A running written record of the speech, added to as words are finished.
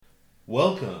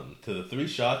Welcome to the Three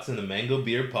Shots and a Mango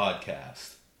Beer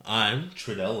podcast. I'm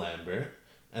Tredel Lambert,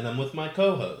 and I'm with my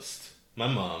co-host, my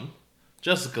mom,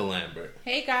 Jessica Lambert.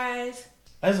 Hey guys!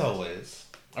 As always,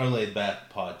 our laid-back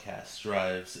podcast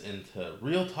strives into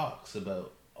real talks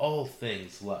about all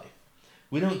things life.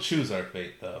 We don't choose our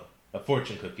fate, though. A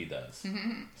fortune cookie does.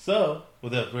 So,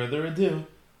 without further ado,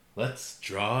 let's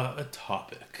draw a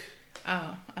topic.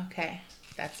 Oh, okay.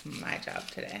 That's my job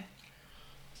today.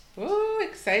 Ooh,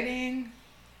 exciting.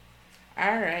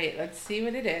 Alright, let's see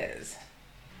what it is.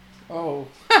 Oh.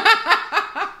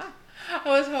 I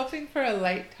was hoping for a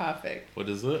light topic. What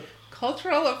is it?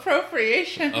 Cultural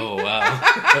appropriation. Oh, wow.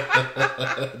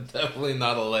 Definitely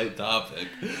not a light topic.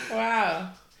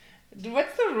 Wow.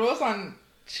 What's the rules on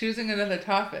choosing another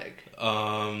topic?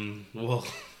 Well,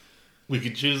 we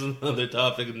could choose another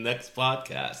topic next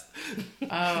podcast.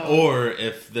 Oh. Or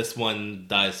if this one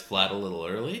dies flat a little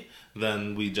early,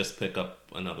 then we just pick up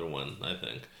another one, I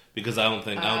think. Because I don't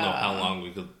know how long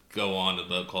we could go on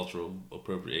about cultural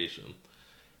appropriation.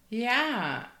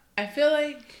 Yeah. I feel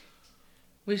like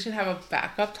we should have a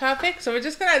backup topic. So we're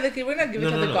just gonna give it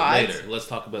to the gods. Later. Let's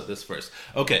talk about this first.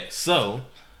 Okay, so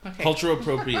cultural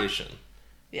appropriation.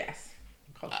 Yes.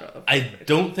 Cultural appropriation. I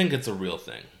don't think it's a real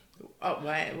thing. Oh,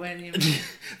 why? What do you mean?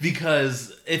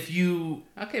 Because if you...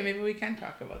 Okay, maybe we can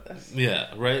talk about this. Yeah,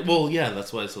 right? Well, yeah,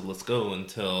 that's why I said let's go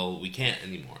until we can't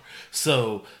anymore.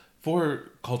 So,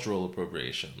 for cultural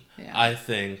appropriation, I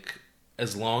think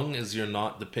as long as you're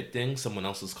not depicting someone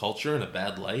else's culture in a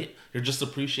bad light, you're just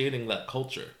appreciating that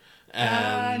culture.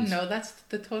 And no, that's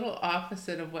the total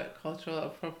opposite of what cultural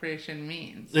appropriation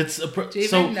means. It's Do you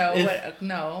even know what...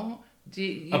 No.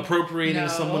 Appropriating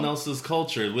someone else's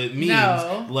culture. It means,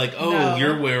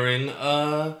 you're wearing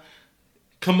a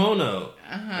kimono.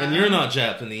 And you're not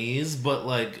Japanese, but,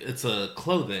 it's a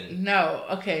clothing. No.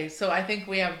 Okay, so I think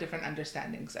we have different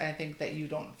understandings. I think that you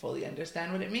don't fully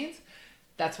understand what it means.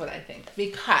 That's what I think.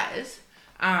 Because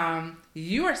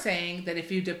you are saying that if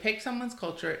you depict someone's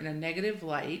culture in a negative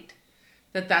light,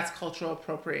 that's cultural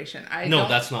appropriation.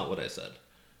 That's not what I said.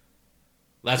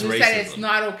 That's racism. You said it's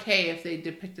not okay if they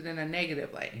depict it in a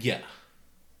negative light. Yeah.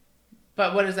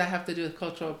 But what does that have to do with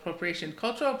cultural appropriation?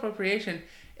 Cultural appropriation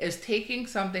is taking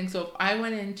something. So if I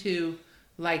went into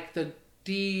the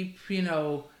deep,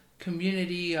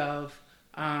 community of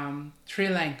Sri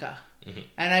Lanka,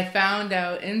 and I found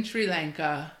out in Sri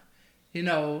Lanka,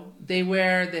 they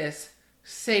wear this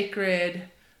sacred,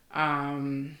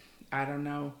 headband.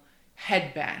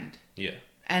 Yeah.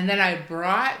 And then I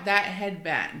brought that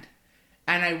headband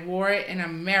and I wore it in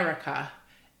America,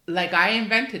 I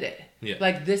invented it.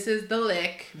 Yeah. This is the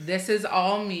lick. This is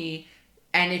all me.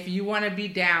 And if you want to be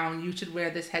down, you should wear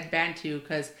this headband too,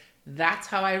 because that's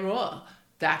how I roll.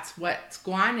 That's what's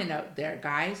going on out there,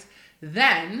 guys.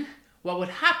 Then what would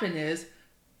happen is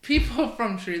people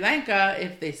from Sri Lanka,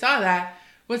 if they saw that,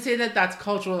 would say that that's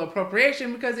cultural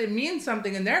appropriation because it means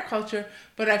something in their culture,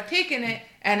 but I've taken it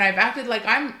and I've acted like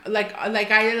I own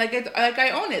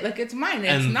it, like it's mine.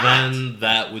 It's not. And then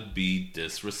that would be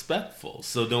disrespectful.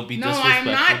 So don't be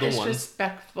disrespectful. No, I'm not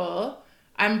disrespectful.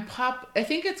 I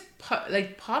think it's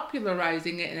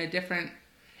popularizing it in a different.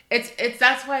 It's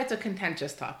that's why it's a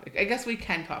contentious topic. I guess we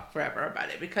can talk forever about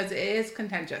it because it is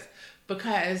contentious.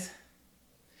 Because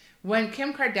when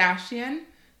Kim Kardashian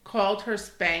called her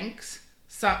Spanx.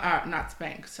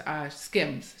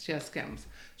 Skims. She has Skims.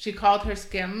 She called her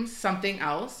Skims something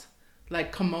else,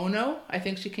 like kimono. I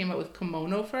think she came up with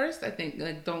kimono first. I think,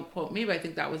 don't quote me, but I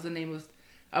think that was the name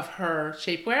of her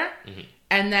shapewear. Mm-hmm.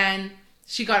 And then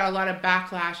she got a lot of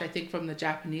backlash, I think, from the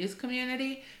Japanese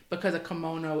community because a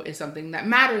kimono is something that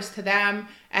matters to them.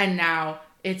 And now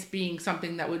it's being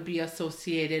something that would be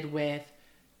associated with,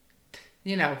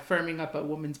 firming up a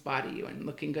woman's body and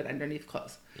looking good underneath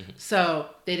clothes. Mm-hmm. So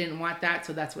they didn't want that.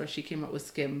 So that's where she came up with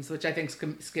Skims, which I think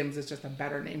Skims is just a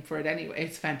better name for it anyway.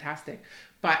 It's fantastic.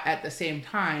 But at the same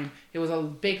time, it was a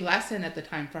big lesson at the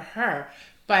time for her.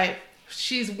 But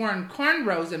she's worn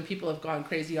cornrows and people have gone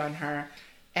crazy on her.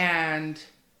 And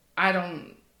I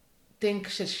don't think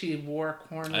she wore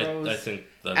cornrows I think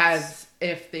as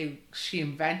if she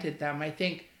invented them. I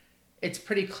think it's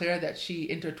pretty clear that she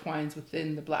intertwines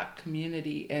within the Black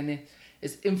community and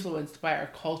is influenced by our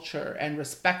culture and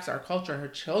respects our culture. Her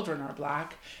children are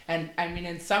Black. And I mean,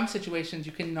 in some situations,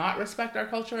 you cannot respect our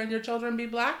culture and your children be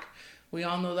Black. We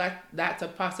all know that that's a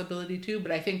possibility too.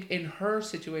 But I think in her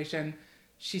situation,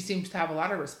 she seems to have a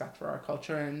lot of respect for our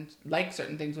culture and like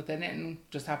certain things within it and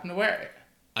just happen to wear it.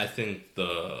 I think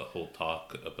the whole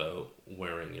talk about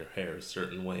wearing your hair a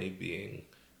certain way being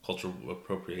cultural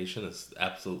appropriation is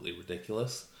absolutely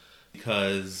ridiculous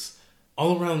because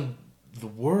all around the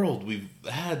world, we've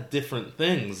had different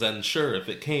things, and sure, if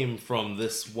it came from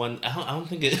this one, I don't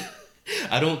think it.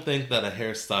 I don't think that a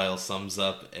hairstyle sums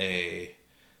up a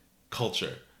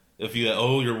culture. If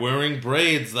you're wearing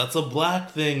braids, that's a black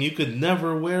thing. You could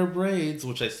never wear braids,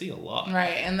 which I see a lot.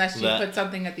 Right, unless you put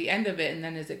something at the end of it, and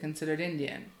then is it considered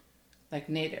Indian? Like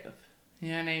native.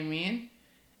 You know what I mean?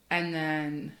 And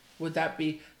then, would that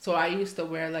be... So I used to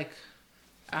wear, like,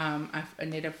 a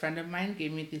native friend of mine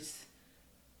gave me this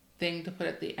thing to put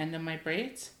at the end of my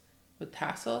braids with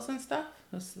tassels and stuff.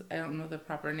 I don't know the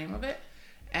proper name of it.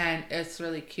 And it's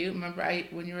really cute. Remember,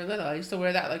 when you were little, I used to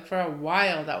wear that like for a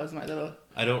while. That was my little...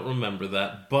 I don't remember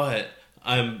that, but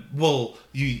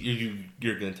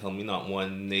you're gonna tell me not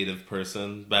one native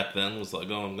person back then was like,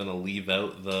 oh, I'm gonna leave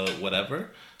out the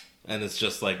whatever, and it's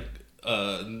just like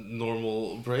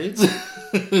normal braids,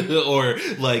 or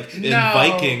like in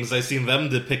Vikings, I seen them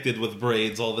depicted with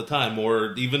braids all the time,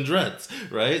 or even dreads,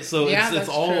 right? So it's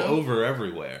all true. Over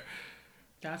everywhere.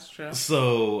 That's true.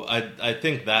 So I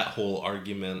think that whole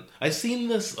argument. I seen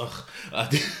this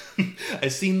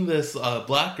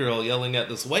black girl yelling at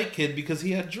this white kid because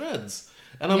he had dreads,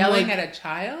 and I'm yelling at a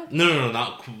child. No,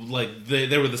 not like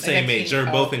they were the same age. They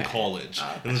were both in college,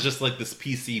 and it's just like this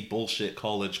PC bullshit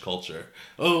college culture.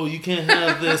 Oh, you can't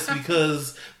have this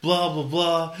because blah blah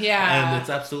blah. Yeah, and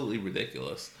it's absolutely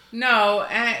ridiculous. No,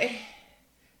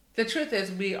 the truth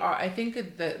is I think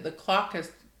the clock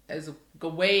has go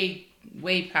way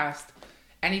past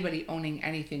anybody owning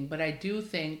anything, but I do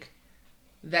think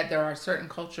that there are certain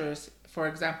cultures, for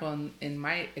example, in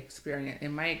my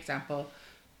example,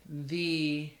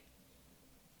 the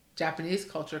Japanese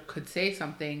culture could say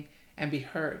something and be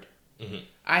heard. Mm-hmm.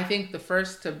 I think the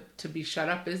first to be shut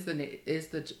up is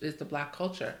the black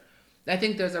culture. I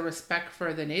think there's a respect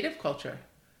for the native culture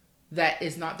that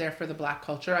is not there for the black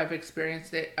culture. I've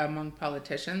experienced it among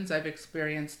politicians. I've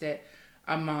experienced it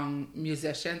among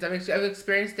musicians. I've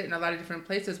experienced it in a lot of different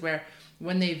places where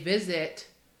when they visit,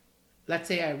 let's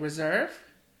say a reserve,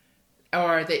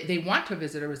 or they want to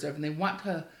visit a reserve and they want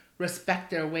to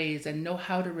respect their ways and know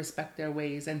how to respect their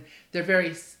ways, and they're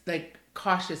very like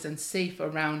cautious and safe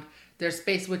around their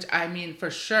space, which I mean, for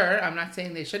sure, I'm not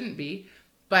saying they shouldn't be,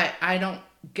 but I don't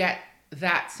get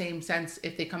that same sense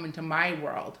if they come into my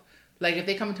world. Like if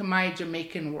they come into my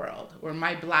Jamaican world or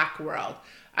my black world,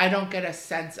 I don't get a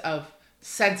sense of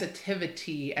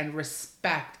sensitivity and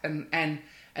respect and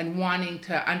wanting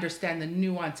to understand the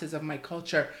nuances of my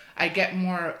culture. I get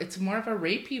it's more of a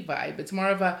rapey vibe. It's more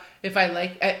of a,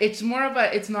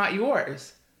 it's not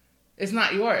yours. It's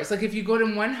not yours. Like if you go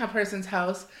to one person's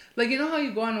house, like you know how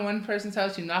you go on one person's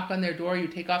house, you knock on their door, you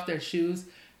take off their shoes,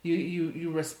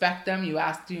 you respect them, you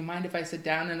ask, do you mind if I sit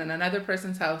down? And in another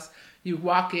person's house, you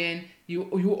walk in, you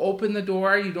open the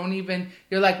door,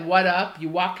 you're like, what up? You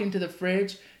walk into the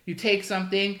fridge, you take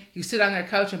something, you sit on their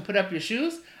couch and put up your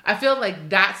shoes. I feel like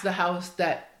that's the house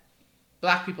that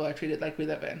black people are treated like we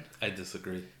live in. I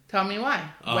disagree. Tell me why.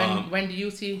 When do you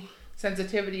see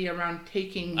sensitivity around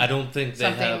taking? I don't think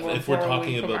they have. If we're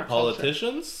talking about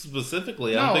politicians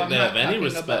specifically, I don't think they have any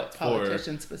respect for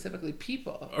politicians specifically.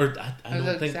 People, or I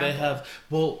don't think they have.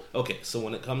 Well, okay. So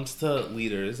when it comes to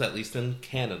leaders, at least in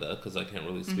Canada, because I can't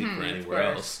really speak for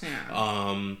anywhere else,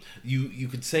 you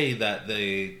could say that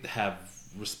they have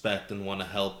respect and want to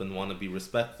help and want to be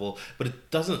respectful, but it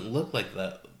doesn't look like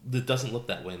that. It doesn't look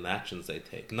that way in the actions they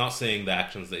take. Not saying the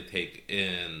actions they take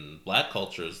in black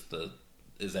cultures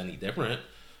is any different,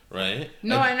 right?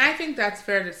 No, and I think that's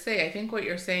fair to say. I think what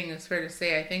you're saying is fair to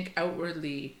say. I think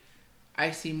outwardly,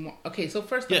 I see more. Okay, so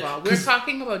first of all, we're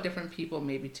talking about different people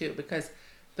maybe too, because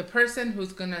the person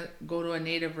who's going to go to a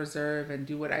native reserve and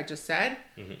do what I just said,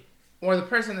 or the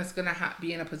person that's going to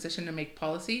be in a position to make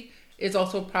policy, is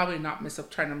also probably not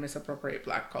trying to misappropriate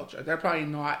black culture. They're probably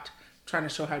not trying to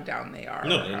show how down they are.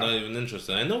 No, they're not even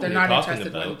interested. I know what you're talking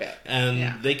about.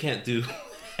 And they can't do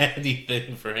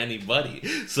anything for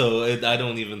anybody. So I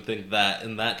don't even think that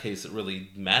in that case it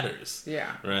really matters.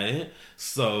 Yeah. Right?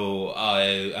 So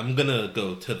I'm going to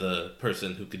go to the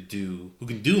person who can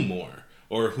do more,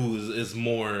 or who's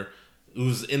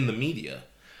in the media.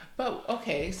 But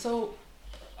okay, so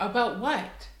about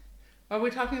what? Are we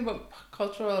talking about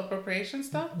cultural appropriation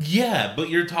stuff? Yeah, but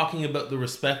you're talking about the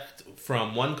respect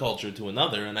from one culture to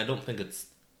another, and I don't think it's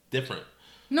different.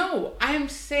 No, I'm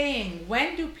saying,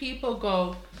 when do people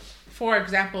go, for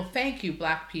example, thank you,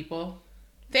 black people.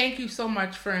 Thank you so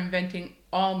much for inventing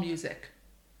all music.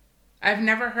 I've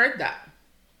never heard that.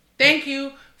 Thank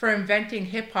you for inventing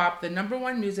hip-hop, the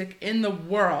 #1 music in the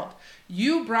world.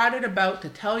 You brought it about to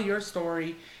tell your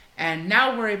story, and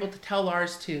now we're able to tell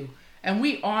ours too. and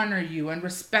we honor you and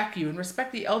respect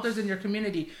the elders in your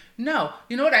community. No.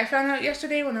 You know what I found out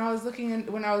yesterday when I was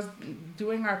when I was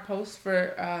doing our post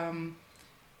for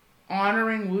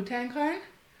honoring Wu-Tang Clan?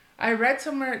 I read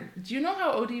somewhere, do you know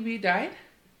how ODB died?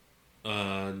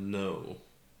 No.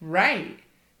 Right.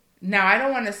 Now, I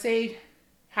don't want to say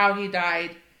how he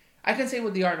died. I can say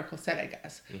what the article said, I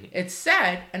guess. Mm-hmm. It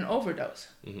said an overdose.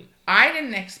 Mm-hmm. I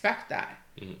didn't expect that.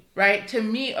 Mm-hmm. Right? To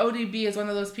me, ODB is one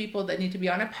of those people that need to be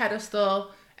on a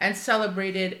pedestal and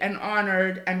celebrated and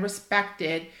honored and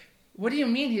respected. What do you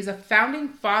mean? He's a founding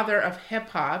father of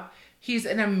hip-hop. He's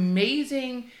an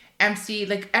amazing MC.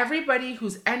 Like, everybody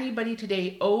who's anybody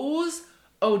today owes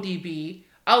ODB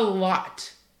a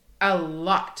lot. A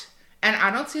lot. And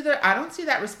I don't see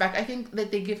that respect. I think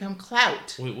that they give him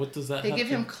clout. Wait, what does that? They give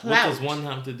him clout. What does one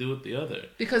have to do with the other?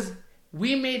 Because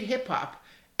we made hip hop,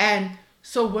 and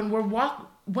so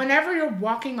whenever you're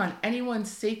walking on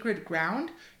anyone's sacred ground,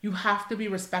 you have to be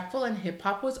respectful. And hip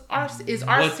hop is our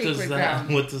sacred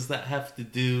ground. What does that have to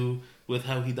do with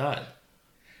how he died?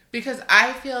 Because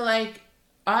I feel like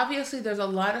obviously there's a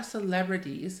lot of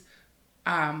celebrities,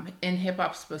 in hip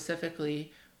hop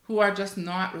specifically, who are just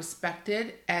not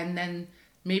respected, and then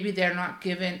maybe they're not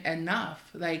given enough.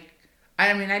 Like,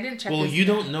 I mean, I didn't check. Well, you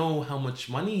don't know how much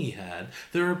money he had.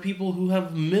 There are people who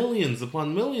have millions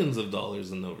upon millions of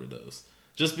dollars in overdose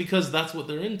just because that's what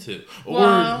they're into,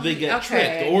 or they get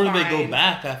tricked, or fine. They go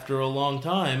back after a long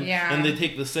time, and they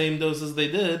take the same doses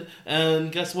they did,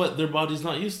 and guess what? Their body's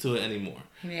not used to it anymore,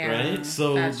 right?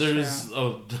 So there's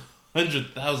true.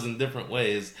 100,000 different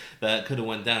ways that could have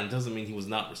went down. It doesn't mean he was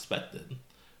not respected.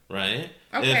 Right?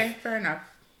 Okay, fair enough.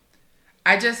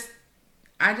 I just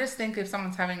think if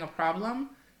someone's having a problem,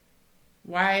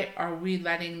 why are we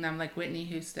letting them, like Whitney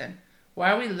Houston?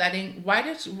 Why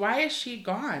is she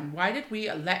gone? Why did we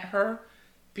let her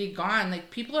be gone? Like,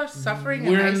 people are suffering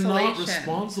in isolation. We're not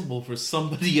responsible for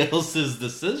somebody else's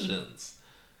decisions.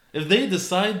 If they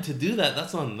decide to do that,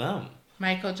 that's on them.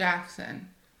 Michael Jackson.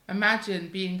 Imagine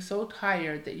being so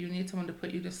tired that you need someone to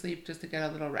put you to sleep just to get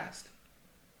a little rest.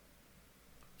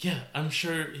 Yeah, I'm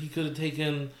sure he could have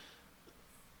taken...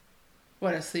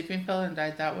 What, a sleeping pill and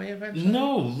died that way eventually?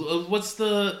 No.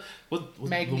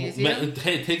 Magnesium?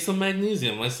 Hey, take some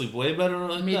magnesium. I sleep way better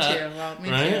like me that. Too. Well, me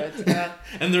too.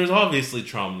 And there's obviously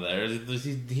trauma there.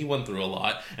 He went through a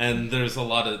lot. And there's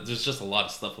just a lot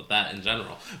of stuff with that in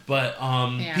general. But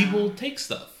people take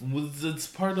stuff. It's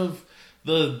part of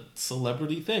the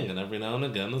celebrity thing. And every now and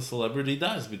again, the celebrity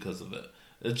dies because of it.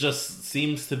 It just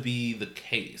seems to be the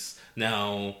case.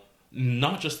 Now,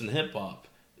 not just in hip-hop,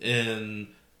 in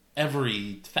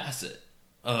every facet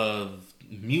of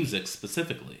music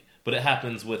specifically. But it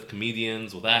happens with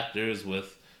comedians, with actors,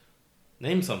 with...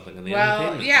 Name something in the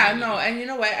entertainment community. And you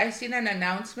know what? I seen an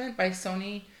announcement by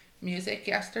Sony Music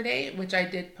yesterday, which I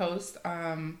did post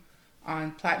on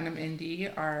Platinum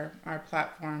Indie, our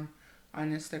platform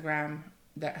on Instagram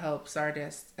that helps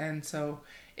artists. And so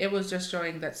it was just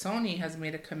showing that Sony has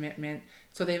made a commitment.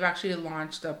 So they've actually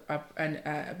launched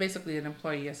basically an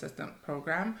employee assistant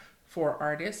program for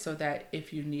artists, so that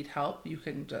if you need help, you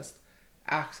can just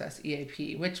access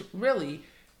EAP, which really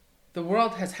the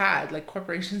world has had, like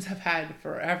corporations have had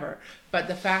forever. But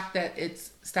the fact that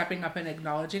it's stepping up and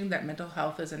acknowledging that mental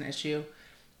health is an issue,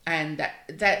 and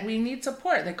that we need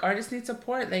support, like artists need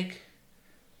support. Like,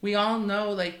 we all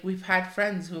know, like, we've had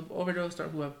friends who have overdosed or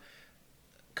who have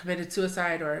committed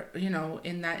suicide, or,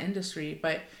 in that industry.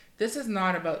 But this is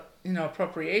not about,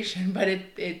 appropriation, but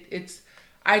it's,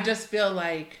 I just feel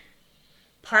like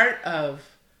part of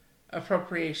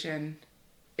appropriation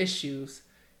issues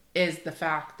is the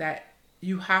fact that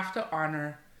you have to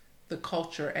honor the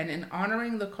culture. And in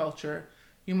honoring the culture,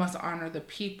 you must honor the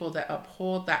people that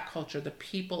uphold that culture, the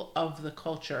people of the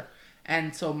culture.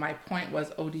 And so my point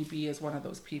was, ODB is one of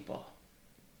those people.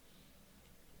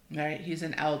 Right? He's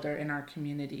an elder in our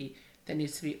community that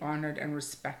needs to be honored and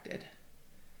respected.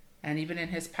 And even in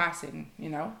his passing,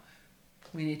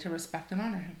 we need to respect and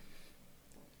honor him.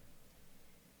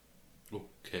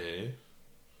 Okay.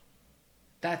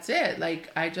 That's it.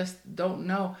 Like, I just don't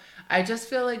know. I just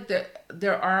feel like that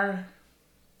there are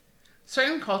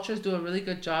certain cultures do a really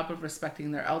good job of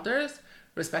respecting their elders,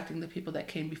 respecting the people that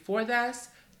came before us,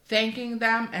 thanking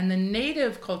them. And the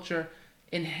native culture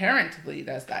inherently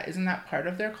does that. Isn't that part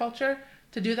of their culture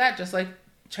to do that? Just like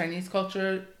Chinese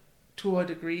culture to a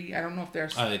degree. I don't know if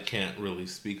there's... I can't really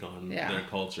speak on their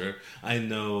culture. I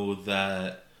know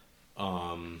that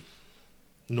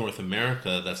North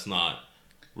America, that's not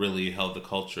really how the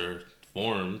culture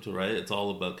formed, right? It's all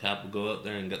about capital. Go out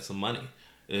there and get some money.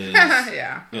 Is,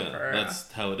 yeah,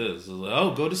 that's how it is. It's like,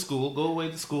 oh, go to school, go away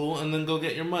to school, and then go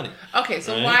get your money. Okay,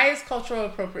 so right? Why is cultural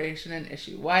appropriation an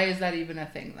issue? Why is that even a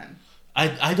thing then?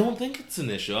 I don't think it's an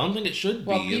issue. I don't think it should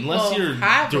be. Unless you're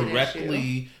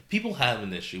directly... People have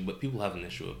an issue, but people have an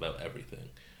issue about everything.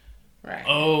 Right.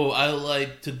 Oh, I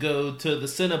like to go to the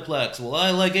Cineplex. Well,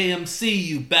 I like AMC,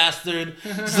 you bastard.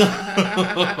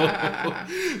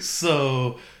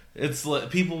 So it's like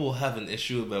people will have an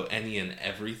issue about any and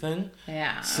everything.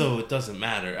 Yeah. So it doesn't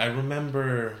matter. I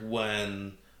remember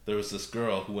when there was this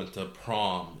girl who went to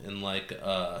prom in it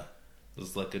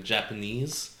was like a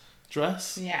Japanese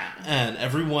dress. Yeah. And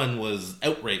everyone was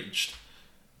outraged.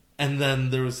 And then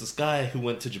there was this guy who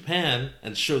went to Japan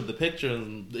and showed the picture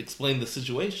and explained the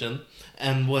situation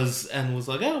and was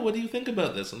like, oh, what do you think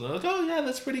about this? And they're like, oh, yeah,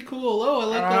 that's pretty cool. Oh, I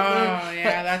like that. Oh,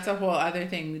 yeah, that's a whole other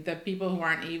thing. The people who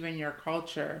aren't even your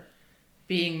culture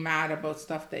being mad about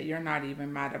stuff that you're not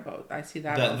even mad about. I see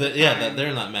that all the time. Yeah, that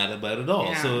they're not mad about at all.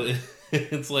 Yeah. So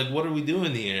it's like, what are we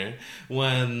doing here?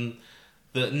 When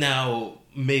now...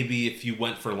 Maybe if you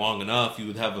went for long enough, you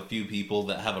would have a few people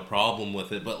that have a problem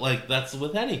with it. But, that's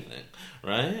with anything,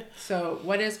 right? So,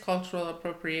 what is cultural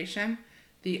appropriation?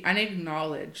 The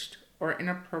unacknowledged or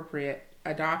inappropriate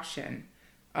adoption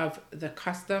of the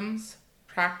customs,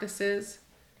 practices,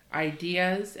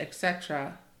 ideas,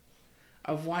 etc.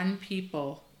 of one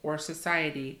people or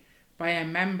society by a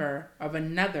member of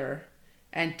another,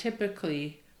 and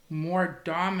typically more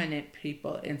dominant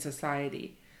people in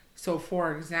society. So,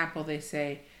 for example, they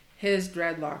say his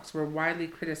dreadlocks were widely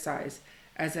criticized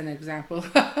as an example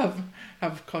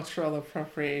of cultural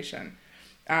appropriation.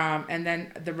 And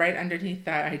then the right underneath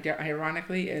that,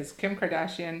 ironically, is Kim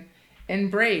Kardashian in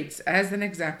braids as an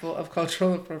example of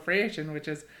cultural appropriation, which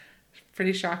is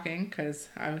pretty shocking because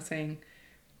I was saying...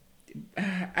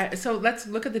 so let's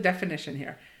look at the definition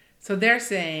here. So they're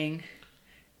saying...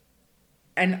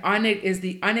 is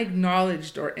the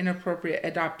unacknowledged or inappropriate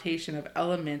adaptation of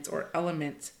elements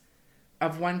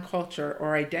of one culture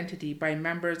or identity by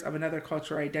members of another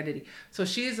culture or identity. So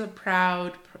she's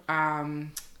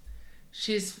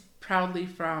proudly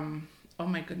from, oh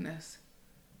my goodness.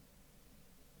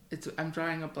 I'm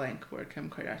drawing a blank where Kim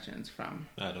Kardashian's from.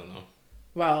 I don't know.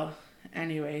 Well,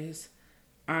 anyways,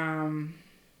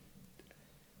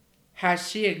 has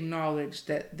she acknowledged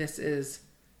that this is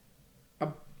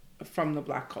from the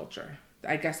black culture?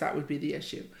 I guess that would be the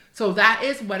issue. So that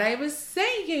is what I was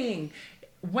saying.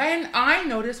 When I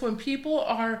notice when people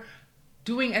are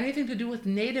doing anything to do with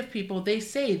Native people, they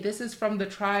say this is from the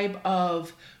tribe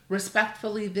of,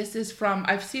 respectfully, this is from,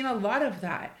 I've seen a lot of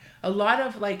that. A lot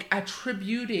of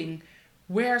attributing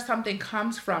where something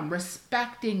comes from,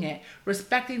 respecting it,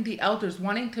 respecting the elders,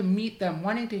 wanting to meet them,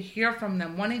 wanting to hear from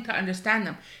them, wanting to understand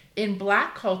them. In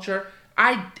black culture,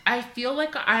 I feel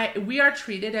like we are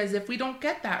treated as if we don't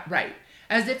get that right.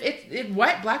 As if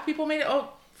what? Black people made it? Oh,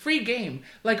 free game.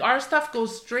 Our stuff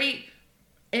goes straight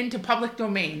into public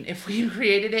domain. If we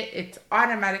created it, it's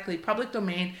automatically public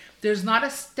domain. There's not a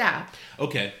step.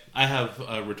 Okay, I have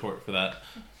a retort for that.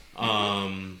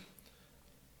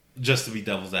 Just to be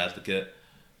devil's advocate.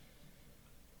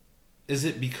 Is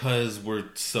it because we're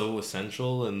so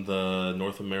essential in the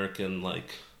North American,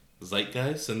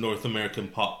 zeitgeist and North American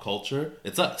pop culture?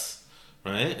 It's us,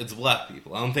 right? It's black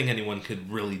people. I don't think anyone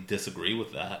could really disagree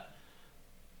with that.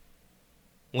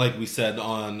 Like we said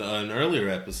on an earlier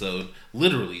episode,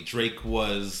 literally Drake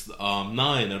was 9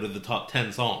 out of the top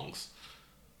 10 songs.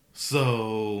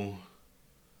 So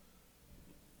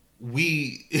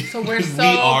we're so we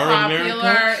are popular.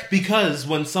 America because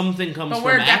when something comes from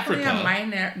Africa, we're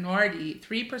definitely a minority.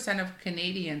 3% of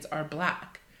Canadians are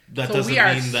black. That doesn't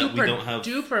mean that we don't have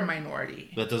duper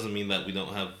minority. That doesn't mean that we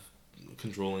don't have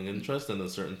controlling interest in a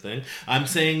certain thing. I'm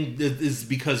saying it is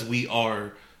because we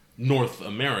are North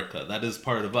America. That is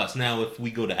part of us. Now, if we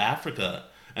go to Africa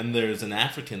and there's an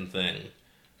African thing,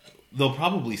 they'll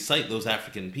probably cite those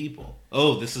African people.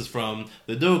 Oh, this is from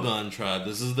the Dogon tribe.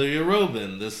 This is the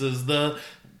Yoruban. This is the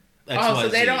XYZ. Oh, so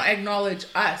they don't acknowledge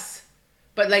us.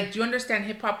 But do you understand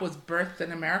hip hop was birthed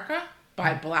in America?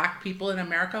 By black people in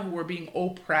America who were being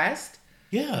oppressed.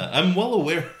 Yeah, I'm well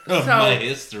aware of my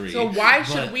history. So why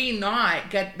should we not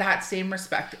get that same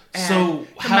respect? And so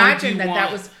imagine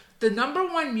that was the number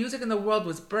one music in the world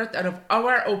was birthed out of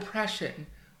our oppression,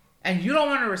 and you don't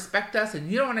want to respect us, and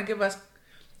you don't want to give us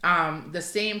the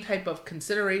same type of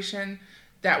consideration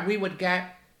that we would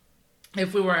get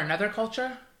if we were another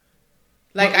culture.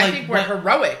 I think we're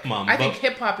heroic. Mom, I think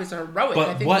hip hop is heroic. But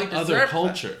I think what other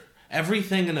culture?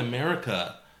 Everything in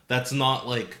America that's not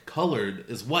colored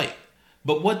is white.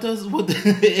 But what?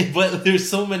 But there's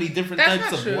so many different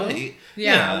types of white.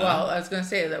 Yeah, well, I was gonna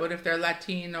say that. What if they're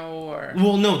Latino or?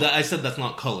 Well, no, I said that's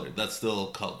not colored. That's still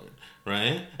colored,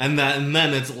 right? And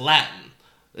then it's Latin.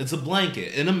 It's a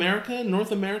blanket. In America, North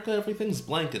America, everything's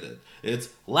blanketed. It's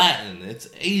Latin. It's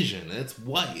Asian. It's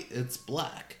white. It's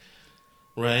black,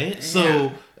 right? Yeah.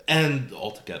 So, and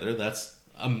altogether, that's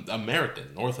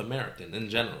American, North American in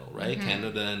general, right? Mm-hmm.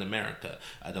 Canada and America.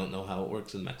 I don't know how it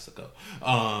works in Mexico.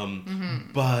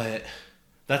 But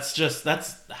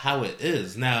that's how it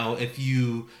is. Now, if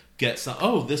you get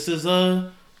this is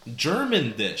a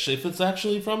German dish, if it's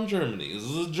actually from Germany. This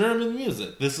is a German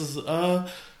music. This is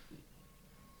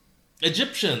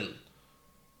Egyptian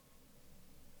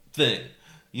thing.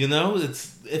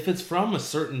 It's if it's from a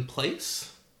certain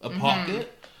place, a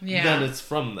pocket, then it's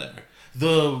from there.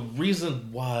 The reason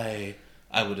why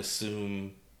I would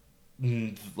assume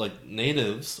like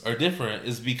natives are different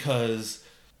is because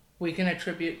we can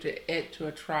attribute it to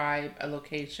a tribe, a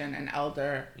location, an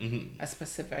elder, a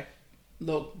specific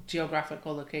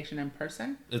geographical location and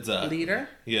person, leader.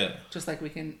 Yeah. Just like we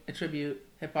can attribute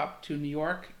hip hop to New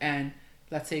York and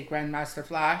let's say Grandmaster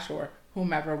Flash or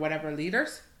whomever, whatever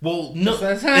leaders. Well, no,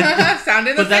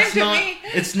 sounded the same to me.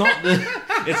 It's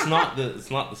not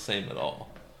the same at all.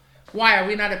 Why are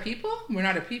we not a people? We're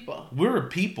not a people. We're a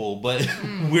people, but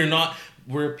we're not.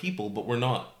 We're a people, but we're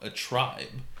not a tribe.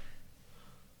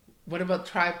 What about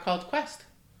Tribe Called Quest?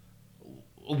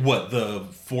 What the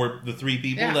three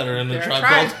people that are in the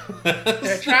tribe called?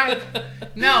 They're a tribe.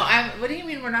 No, what do you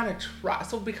mean we're not a tribe?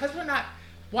 So because we're not.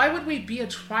 Why would we be a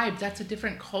tribe? That's a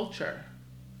different culture.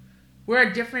 We're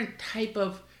a different type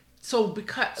of... So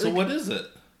what is it?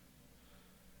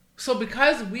 So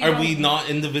because we not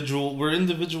individual... We're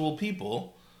individual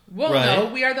people. Well, right? No,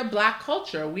 we are the black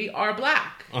culture. We are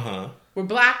black. Uh-huh. We're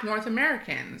black North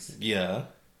Americans. Yeah.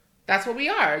 That's what we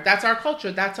are. That's our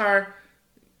culture. That's our...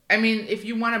 I mean, if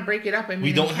you want to break it up, I mean,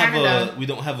 we don't have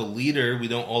a leader. We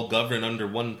don't all govern under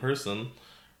one person,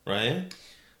 right?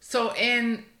 So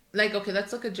in... Like, okay,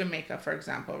 let's look at Jamaica, for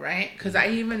example, right? Because I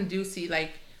even do see,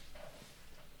 like,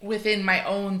 within my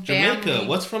own family... Jamaica?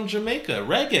 What's from Jamaica?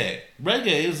 Reggae.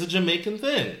 Reggae is a Jamaican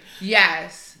thing.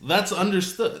 Yes. That's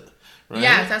understood, right?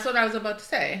 Yes, that's what I was about to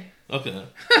say. Okay.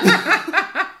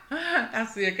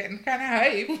 That's you're getting kind of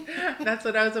hype. That's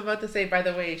what I was about to say. By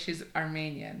the way, she's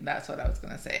Armenian. That's what I was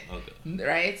going to say. Okay.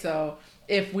 Right? So...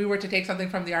 If we were to take something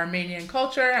from the Armenian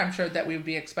culture, I'm sure that we would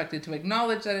be expected to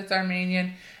acknowledge that it's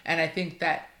Armenian. And I think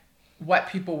that what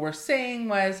people were saying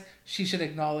was she should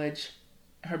acknowledge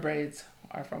her braids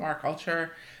are from our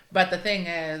culture. But the thing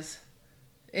is,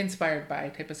 inspired by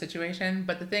type of situation.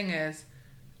 But the thing is,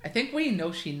 I think we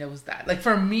know she knows that. Like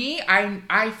for me,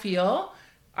 I feel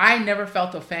I never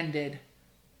felt offended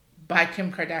by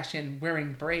Kim Kardashian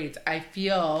wearing braids. I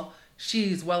feel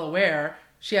she's well aware.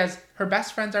 She has, her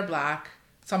best friends are black,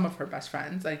 some of her best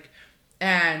friends,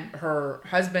 and her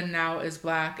husband now is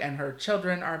black, and her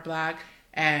children are black,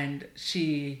 and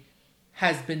she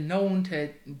has been known to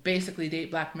basically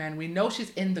date black men. We know she's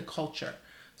in the culture.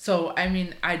 So, I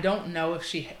mean, I don't know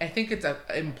if I think it's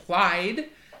implied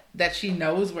that she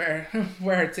knows where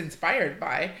it's inspired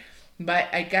by, but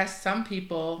I guess some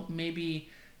people maybe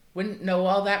wouldn't know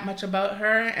all that much about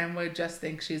her and would just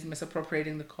think she's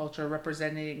misappropriating the culture,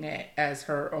 representing it as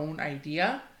her own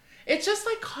idea. It's just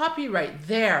like copyright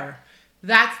there.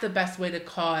 That's the best way to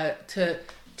call it,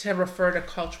 to refer to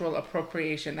cultural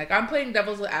appropriation. Like, I'm playing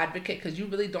devil's advocate because you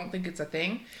really don't think it's a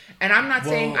thing. And I'm not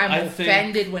saying I'm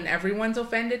offended when everyone's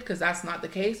offended, because that's not the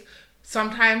case.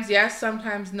 Sometimes yes,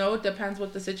 sometimes no. It depends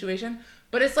what the situation.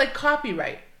 But it's like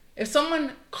copyright. If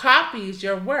someone copies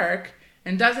your work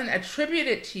and doesn't attribute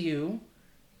it to you,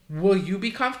 will you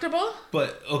be comfortable?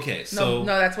 But, okay, so...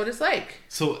 No, that's what it's like.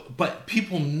 So, but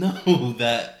people know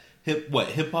that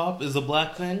hip-hop is a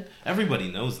black thing?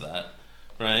 Everybody knows that,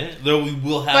 right? Though we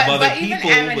will have other people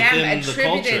within the culture. But even Eminem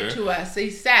attributed to us. He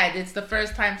said it's the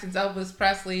first time since Elvis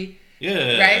Presley...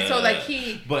 Yeah. Right? So, like,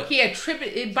 he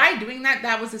attributed... By doing that,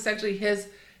 that was essentially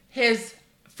his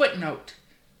footnote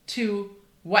to...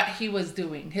 what he was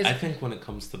doing. I think when it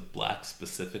comes to black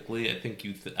specifically, I think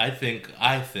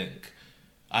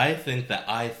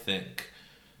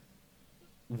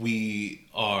we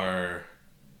are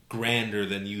grander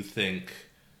than you think.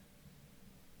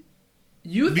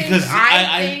 You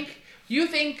think you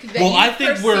think that I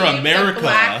think we're America. The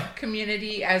black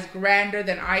community as grander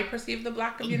than I perceive the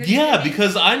black community. Yeah,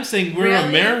 because I'm saying we're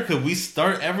America. We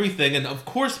start everything, and of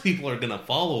course people are gonna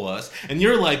follow us. And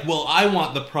you're like, well, I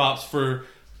want the props for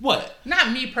what?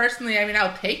 Not me personally. I mean,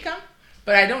 I'll take them,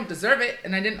 but I don't deserve it,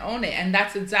 and I didn't own it. And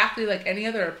that's exactly like any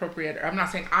other appropriator. I'm not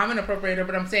saying I'm an appropriator,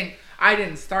 but I'm saying I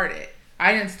didn't start it.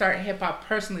 I didn't start hip hop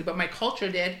personally, but my culture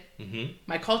did. Mm-hmm.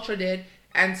 My culture did.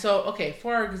 And so, okay,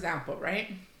 for example,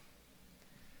 right?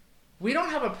 We don't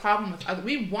have a problem with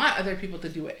we want other people to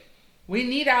do it. We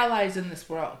need allies in this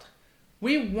world.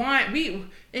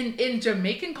 In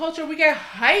Jamaican culture, we get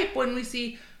hype when we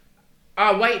see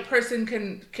a white person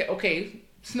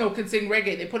Snow can sing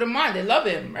reggae. They put him on. They love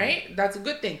him, right? That's a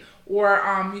good thing.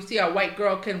 Or you see a white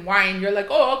girl can whine. You're like,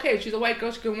 oh, okay, she's a white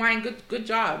girl. She can whine. Good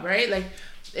job, right? Like,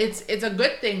 it's a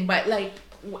good thing. But like,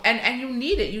 and you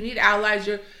need it. You need allies.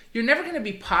 You're never going to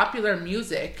be popular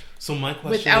music. So my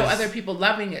question without other people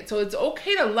loving it. So it's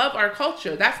okay to love our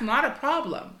culture. That's not a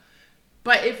problem.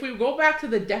 But if we go back to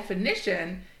the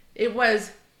definition, it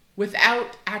was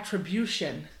without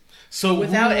attribution. So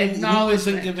without acknowledgement.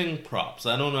 Who isn't giving props?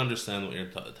 I don't understand what you're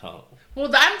telling.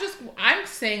 Well, I'm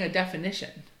saying a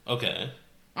definition. Okay.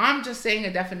 I'm just saying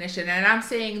a definition, and I'm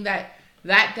saying that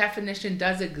definition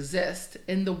does exist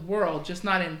in the world, just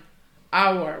not in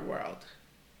our world.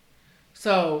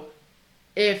 So,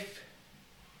 if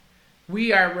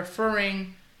we are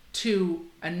referring to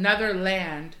another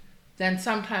land, then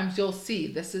sometimes you'll see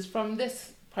this is from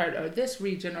this part or this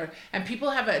region, and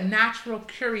people have a natural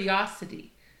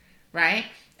curiosity, right?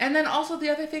 And then also the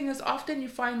other thing is often you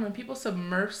find when people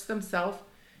submerge themselves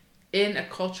in a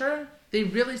culture, they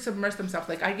really submerge themselves.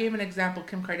 Like I gave an example,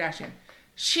 Kim Kardashian.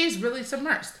 She's really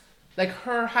submersed. Like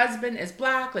her husband is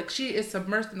black, like she is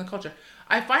submersed in the culture.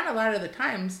 I find a lot of the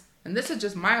times, and this is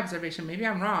just my observation, maybe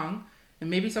I'm wrong, and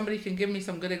maybe somebody can give me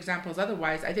some good examples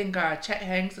otherwise. I think Chet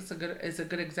Hanks is a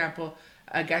good example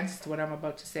against what I'm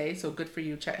about to say, so good for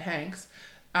you, Chet Hanks.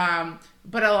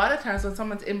 But a lot of times when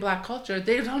someone's in black culture,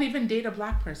 they don't even date a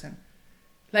black person.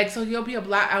 Like, so you'll be a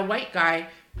white guy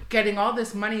getting all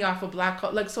this money off of black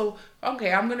culture. Like, so,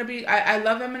 okay, I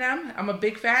love Eminem. I'm a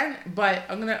big fan, but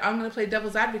I'm gonna play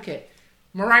devil's advocate.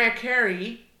 Mariah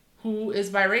Carey, who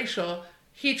is biracial,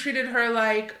 he treated her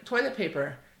like toilet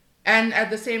paper. And at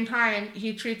the same time,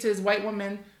 he treats his white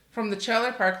woman from the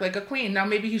trailer park like a queen. Now,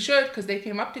 maybe he should because they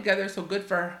came up together, so good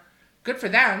for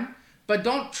them. But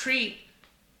don't treat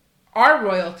our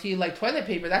royalty like toilet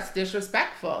paper. That's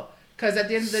disrespectful. Because at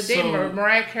the end of the day,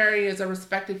 Mariah Carey is a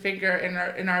respected figure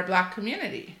in our black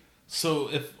community. So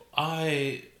if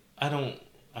I don't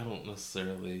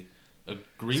necessarily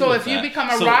agree. So with if you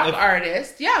become a rock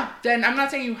artist, then I'm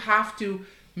not saying you have to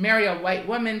marry a white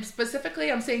woman specifically.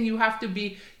 I'm saying you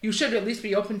should at least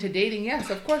be open to dating.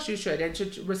 Yes, of course you should, and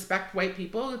should respect white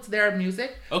people. It's their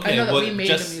music. Okay, I know that we made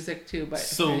the music too, but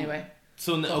anyway.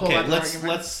 So okay,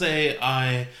 let's say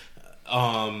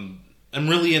I'm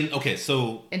really into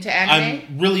anime.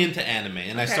 I'm really into anime,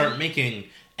 and I start making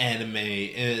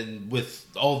anime with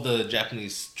all the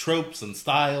Japanese tropes and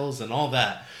styles and all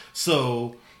that.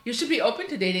 So you should be open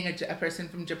to dating a person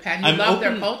from Japan. You love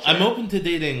their culture. I'm open to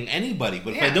dating anybody,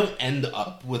 but if I don't end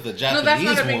up with a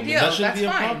Japanese woman, that shouldn't be a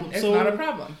problem. It's not a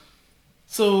problem.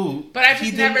 So, but I've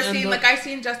just never seen I've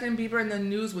seen Justin Bieber in the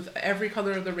news with every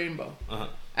color of the rainbow,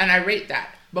 and I rate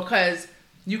that because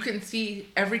you can see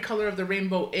every color of the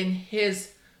rainbow in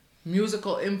his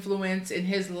musical influence, in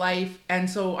his life, and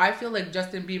so I feel like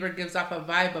Justin Bieber gives off a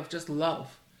vibe of just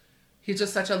love. He's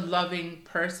just such a loving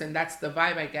person. That's the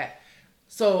vibe I get.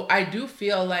 So I do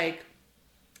feel like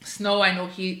Snow, I know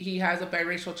he has a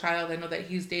biracial child. I know that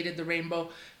he's dated the rainbow.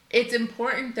 It's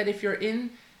important that if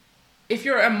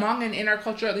you're among and in our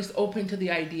culture, at least open to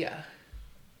the idea.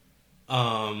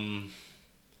 What?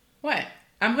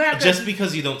 I'm gonna just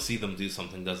because you don't see them do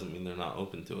something doesn't mean they're not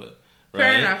open to it, right?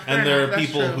 Fair enough. And there are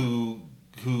people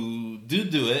who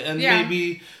do it, and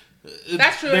maybe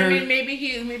that's true. I mean,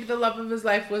 maybe the love of his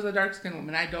life was a dark skinned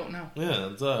woman. I don't know. Yeah,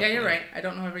 exactly. Yeah, you're right. I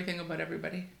don't know everything about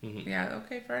everybody. Mm-hmm. Yeah,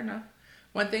 okay, fair enough.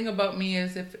 One thing about me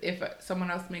is if someone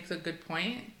else makes a good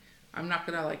point, I'm not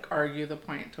gonna argue the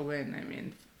point to win. I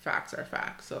mean, facts are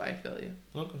facts. So I feel you.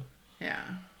 Okay. Yeah.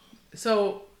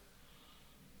 So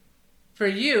for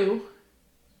you,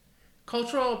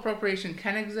 cultural appropriation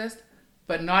can exist,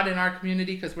 but not in our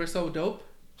community because we're so dope.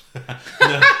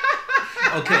 No.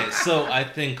 Okay, so I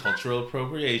think cultural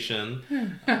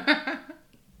appropriation.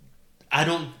 I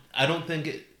don't think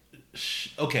it.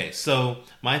 Okay, so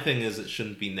my thing is it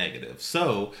shouldn't be negative.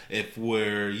 So if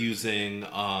we're using it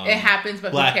happens,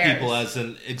 but black who cares? people as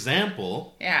an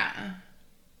example,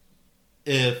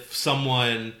 if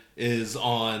someone is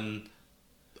on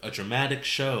a dramatic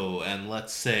show and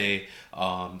let's say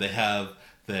they have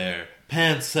their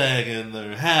pants sagging,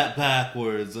 their hat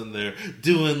backwards, and they're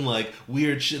doing like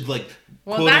weird shit, like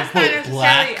quote unquote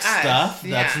black stuff.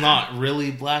 Yeah. That's not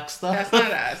really black stuff. That's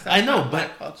not us. That's I know,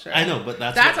 but culture. I know, but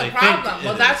that's a problem.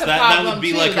 Well, that's a problem. That would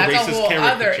be too. like that's a racist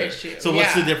caricature. Other issue. So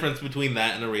what's the difference between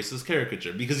that and a racist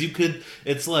caricature? Because you could,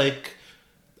 it's like,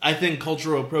 I think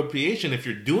cultural appropriation, if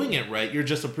you're doing it right, you're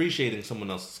just appreciating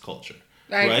someone else's culture.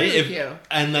 I agree with you.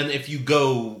 And then if you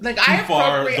go like, too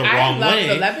far the wrong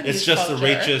way, it's just culture.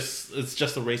 It's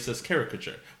just a racist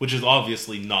caricature, which is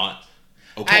obviously not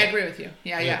okay. I agree with you.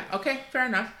 Yeah. Okay, fair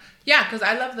enough. Yeah, because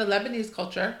I love the Lebanese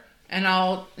culture, and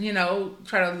I'll,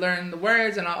 try to learn the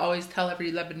words, and I'll always tell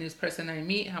every Lebanese person I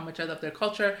meet how much I love their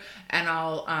culture, and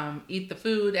I'll eat the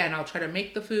food, and I'll try to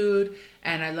make the food,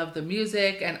 and I love the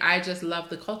music, and I just love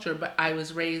the culture. But I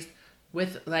was raised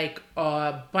with like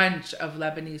a bunch of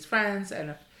Lebanese friends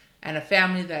and a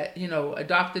family that,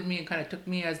 adopted me and kind of took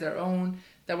me as their own,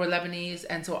 that were Lebanese.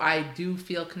 And so I do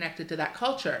feel connected to that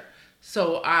culture.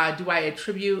 So do I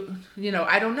attribute,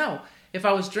 I don't know. If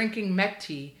I was drinking Met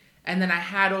tea and then I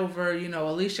had over,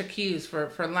 Alicia Keys for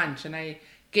lunch and I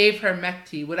gave her Met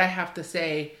tea, would I have to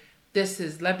say, this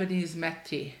is Lebanese Met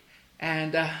tea?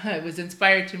 And it was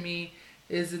inspired to me.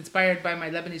 Is inspired by my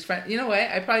Lebanese friend. You know what?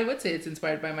 I probably would say it's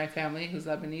inspired by my family who's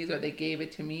Lebanese, or they gave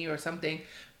it to me or something.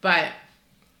 But,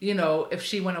 if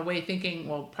she went away thinking,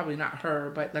 well, probably not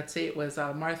her, but let's say it was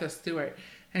Martha Stewart,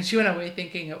 and she went away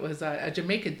thinking it was a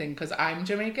Jamaican thing because I'm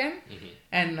Jamaican,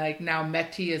 and like now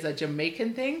Met tea is a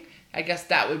Jamaican thing, I guess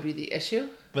that would be the issue.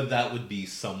 But that would be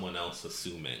someone else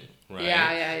assuming, right?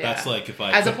 Yeah. That's like if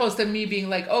I... As opposed to me being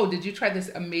like, oh, did you try this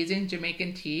amazing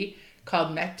Jamaican tea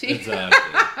called Met tea?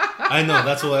 Exactly. I know,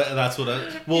 that's what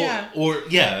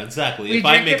exactly. We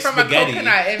drink it from spaghetti, a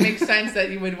coconut. It makes sense that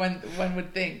one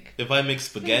would think. If I make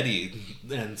spaghetti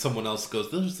and someone else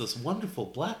goes, there's this wonderful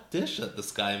black dish that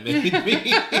this guy made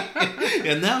me,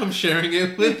 and now I'm sharing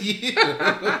it with you.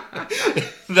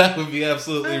 That would be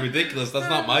absolutely ridiculous. That's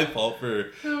not my fault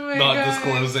for not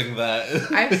disclosing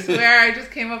that. I swear I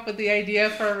just came up with the idea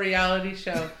for a reality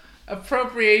show.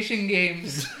 Appropriation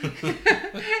games.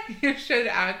 You should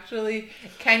actually...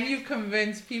 Can you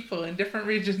convince people in different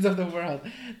regions of the world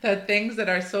that things that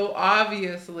are so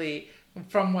obviously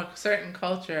from a certain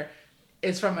culture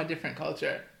is from a different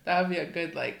culture? That would be a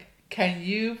good, can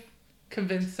you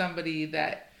convince somebody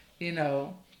that,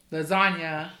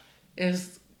 lasagna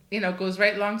is, goes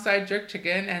right alongside jerk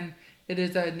chicken and it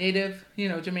is a native,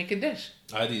 Jamaican dish?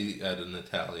 I'd eat at an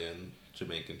Italian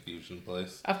Jamaican fusion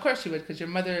place. Of course you would, because your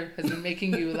mother has been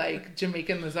making you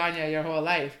Jamaican lasagna your whole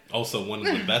life. Also, one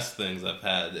of the best things I've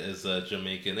had is a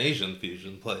Jamaican Asian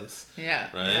fusion place. Yeah.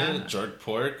 Right? Yeah. Jerk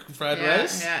pork fried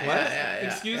rice? Yeah.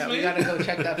 Excuse me? We gotta go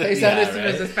check that place out as soon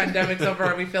as this pandemic's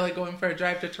over or we feel like going for a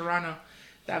drive to Toronto.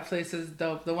 That place is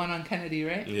dope. The one on Kennedy,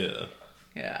 right? Yeah.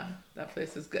 Yeah, that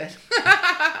place is good.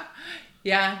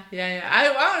 Yeah.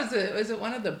 Is it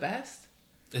one of the best?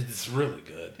 It's really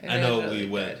good. I know really we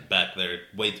went back there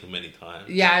way too many times.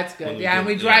 Yeah, it's good. Yeah, and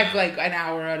we drive an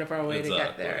hour out of our way to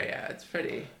get there. Yeah, it's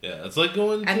pretty. Yeah, it's like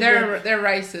going. And their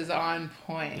rice is on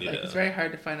point. Yeah. It's very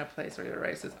hard to find a place where your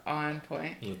rice is on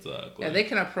point. Exactly. Yeah, they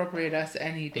can appropriate us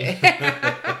any day.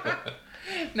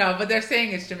 No, but they're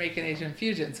saying it's Jamaican Asian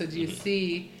fusion. So do you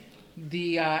see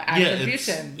the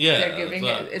attribution they're giving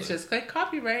it? It's just like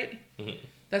copyright. Mm-hmm.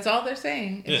 That's all they're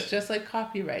saying. It's just like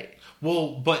copyright. Well,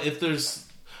 but if there's...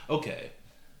 Okay.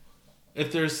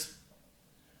 If there's...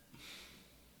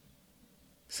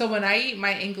 So when I eat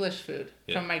my English food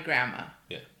from my grandma,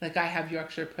 like I have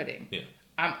Yorkshire pudding,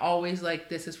 I'm always like,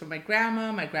 this is from my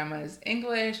grandma. My grandma is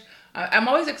English. I'm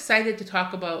always excited to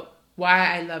talk about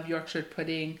why I love Yorkshire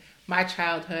pudding, my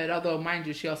childhood. Although, mind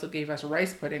you, she also gave us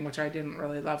rice pudding, which I didn't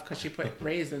really love because she put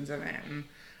raisins in it. And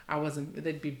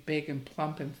they'd be big and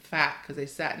plump and fat because they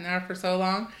sat in there for so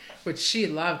long, which she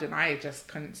loved and I just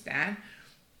couldn't stand.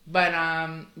 But,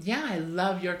 I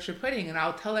love Yorkshire pudding, and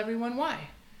I'll tell everyone why.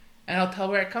 And I'll tell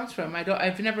where it comes from.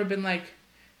 I've never been I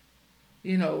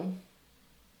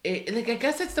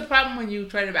guess it's the problem when you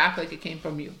try to act like it came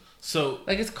from you. So...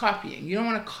 it's copying. You don't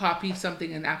want to copy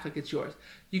something and act like it's yours.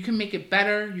 You can make it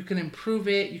better, you can improve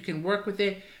it, you can work with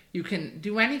it, you can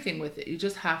do anything with it. You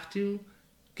just have to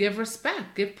give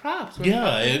respect, give props. Yeah,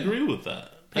 I agree with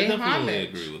that. I definitely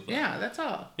agree with that. Yeah, that's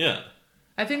all. Yeah.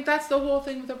 I think that's the whole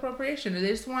thing with appropriation. They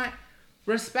just want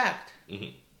respect.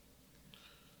 Mm-hmm.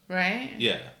 Right?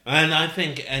 Yeah. And I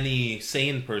think any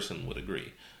sane person would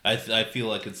agree. I feel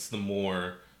like it's the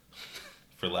more,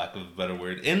 for lack of a better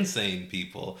word, insane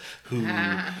people who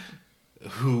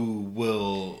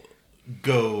will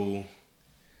go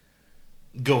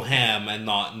ham and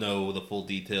not know the full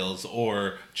details,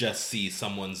 or just see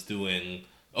someone's doing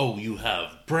oh, you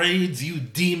have braids, you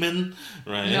demon,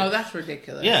 right? No, that's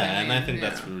ridiculous. Yeah, and I think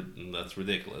that's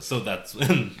ridiculous. So that's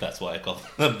why I call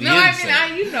them the No, insane,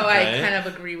 I mean, right? I kind of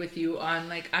agree with you on,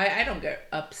 like, I don't get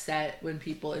upset when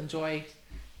people enjoy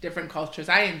different cultures.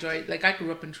 I enjoy, like, I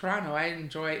grew up in Toronto. I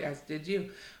enjoy, as did you,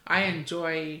 I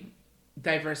enjoy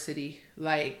diversity.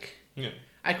 Like,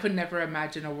 I could never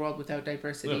imagine a world without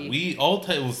diversity. Yeah, we all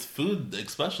types of food,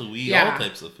 especially all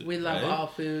types of food. We love right? all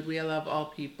food. We love all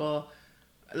people.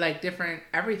 Like different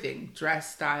everything,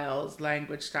 dress styles,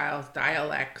 language styles,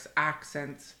 dialects,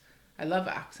 accents. I love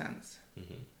accents.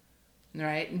 Mm-hmm.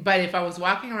 Right? But if I was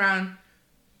walking around,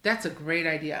 that's a great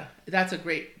idea. That's a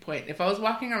great point. If I was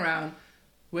walking around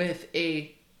with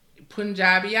a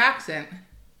Punjabi accent,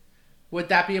 would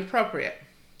that be appropriate?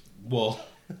 Well,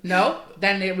 no,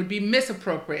 then it would be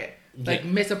misappropriate, like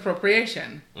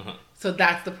misappropriation. Uh-huh. So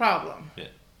that's the problem. Yeah.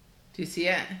 Do you see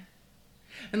it?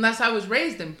 Unless I was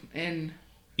raised in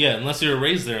yeah, unless you're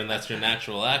raised there and that's your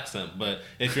natural accent. But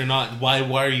if you're not, why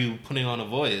are you putting on a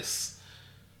voice?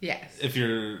 Yes. If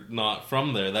you're not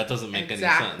from there, that doesn't make any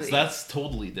sense. That's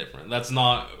totally different. That's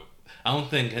not... I don't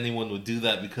think anyone would do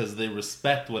that because they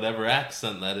respect whatever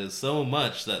accent that is so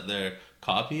much that they're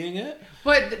copying it.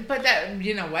 But that,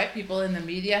 you know what? People in the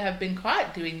media have been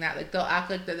caught doing that. Like, they'll act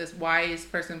like they're this wise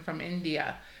person from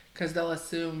India because they'll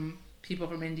assume people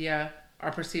from India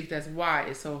are perceived as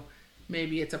wise. So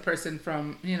maybe it's a person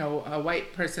from, you know, a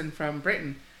white person from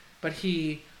Britain, but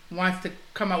he wants to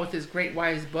come out with his great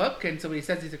wise book, and so he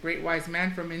says he's a great wise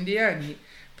man from India, and he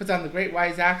puts on the great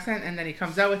wise accent, and then he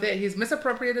comes out with it. He's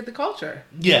misappropriated the culture.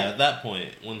 Yeah, at that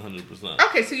point, 100%.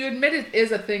 Okay, so you admit it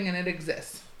is a thing and it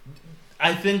exists.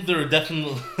 I think there are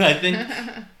definitely...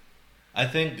 I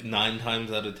think 9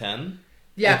 times out of 10,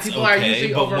 yeah, people are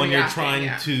usually overreacting. But when you're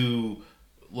trying to,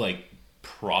 like,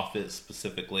 profit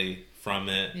specifically from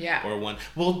it, or when...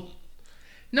 Well...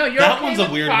 No, you're that okay one's with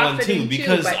a weird one too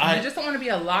because but you just don't want to be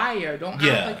a liar. Don't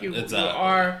act like you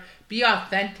are. Be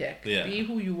authentic. Yeah. Be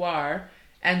who you are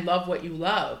and love what you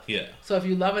love. Yeah. So if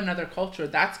you love another culture,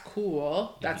 that's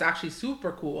cool. That's actually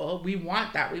super cool. We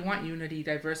want that. We want unity,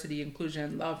 diversity,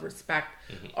 inclusion, love, respect,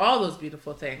 all those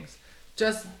beautiful things.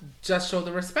 Just show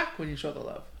the respect when you show the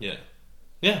love. Yeah.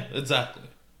 Yeah, exactly.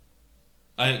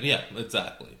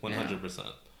 Exactly. 100%. Yeah.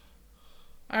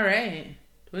 All right.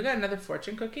 We got another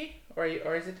fortune cookie? Or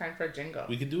is it time for a jingle?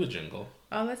 We could do a jingle.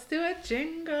 Oh, let's do a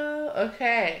jingle.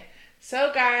 Okay.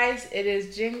 So, guys, it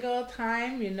is jingle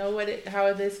time. You know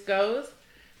how this goes.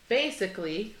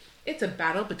 Basically, it's a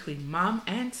battle between mom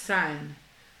and son.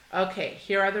 Okay,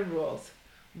 here are the rules.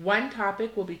 One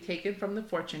topic will be taken from the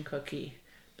fortune cookie.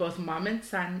 Both mom and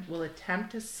son will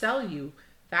attempt to sell you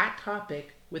that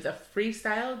topic with a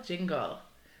freestyle jingle.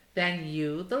 Then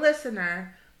you, the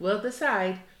listener, will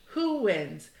decide who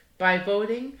wins by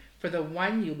voting for the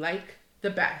one you like the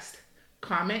best.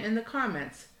 Comment in the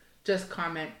comments. Just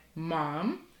comment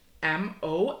MOM,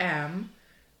 M-O-M,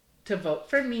 to vote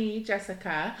for me,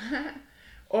 Jessica,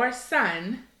 or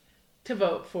son to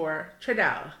vote for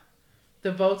Tredel.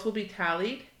 The votes will be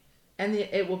tallied and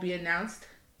it will be announced.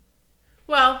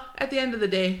 Well, at the end of the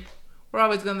day, we're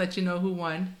always going to let you know who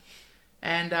won.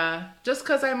 And just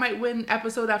because I might win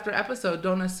episode after episode,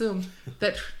 don't assume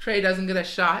that Trey doesn't get a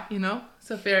shot, you know? It's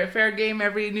a fair game.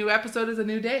 Every new episode is a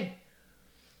new day.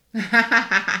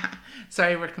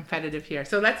 Sorry, we're competitive here.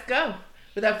 So let's go.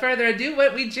 Without further ado,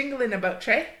 what we jingling about,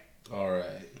 Trey? All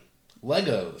right.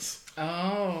 Legos.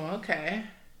 Oh, okay.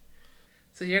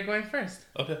 So you're going first.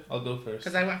 Okay, I'll go first.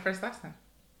 Because I went first last time.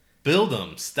 Build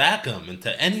them, stack them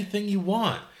into anything you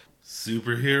want.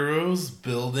 Superheroes,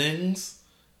 buildings,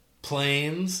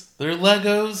 planes, they're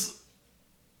Legos,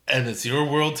 and it's your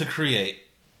world to create.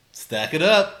 Stack it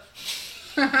up.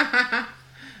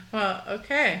 Well,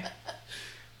 okay.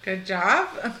 Good job.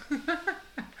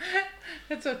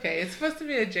 It's okay. It's supposed to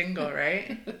be a jingle,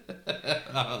 right? Is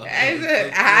it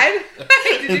an ad?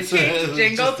 Did you change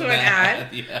jingle to an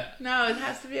ad? Yeah. No, it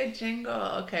has to be a jingle.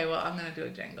 Okay, well, I'm going to do a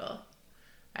jingle. All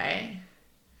right.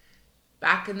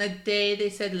 Back in the day, they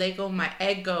said Lego my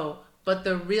ego, but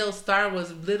the real star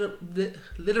was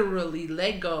literally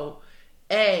Lego.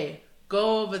 A,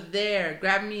 go over there,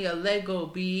 grab me a Lego,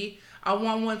 B. I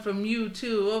want one from you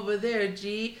too, over there,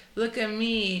 G. Look at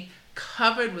me,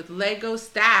 covered with Lego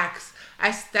stacks.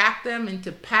 I stack them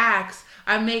into packs.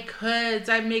 I make hoods,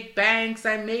 I make banks,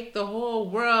 I make the whole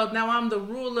world. Now I'm the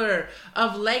ruler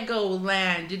of Lego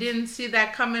land. You didn't see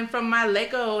that coming from my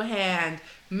Lego hand.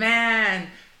 Man,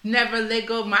 never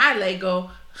Lego my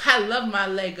Lego. I love my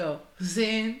Lego.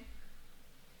 Zin.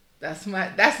 That's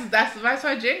my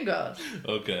jingle.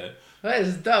 Okay. That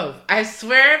is dope. I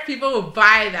swear people will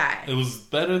buy that. It was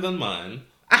better than mine.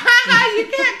 You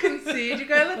can't concede. You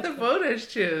gotta let the voters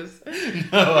choose.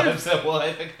 No, I said, well,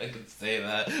 I think I can say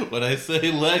that when I say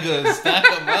Legos, stack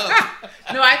them up.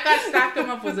 No, I thought stack them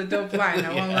up was a dope line.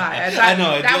 I won't lie. I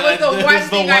know. That was the one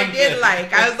thing I did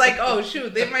like. I was like, oh,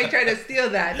 shoot, they might try to steal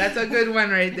that. That's a good one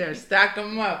right there. Stack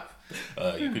them up.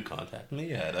 You could contact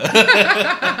me at...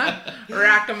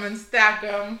 Rack them and stack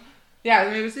them. Yeah,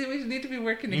 I mean, we need to be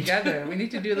working together. We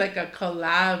need to do like a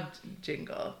collab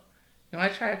jingle. You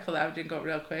want to try a collab jingle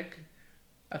real quick?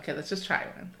 Okay, let's just try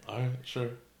one. All right, sure.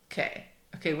 Okay,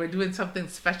 we're doing something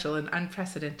special and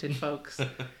unprecedented, folks.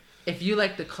 If you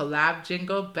like the collab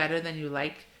jingle better than you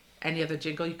like any other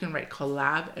jingle, you can write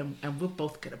collab and we'll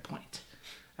both get a point.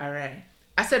 All right.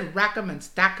 I said rack 'em and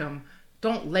stack 'em.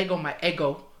 Don't Lego my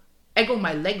ego. Ego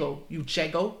my Lego, you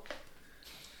jago.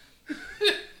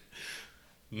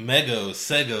 Mego,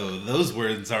 Sego, those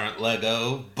words aren't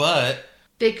Lego, but...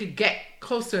 They could get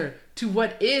closer to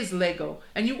what is Lego.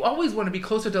 And you always want to be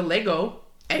closer to Lego.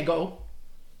 Ego.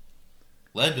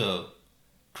 Lego.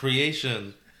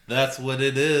 Creation. That's what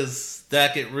it is.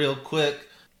 Stack it real quick.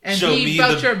 And be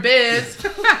about your biz.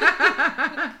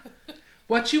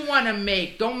 What you want to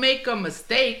make. Don't make a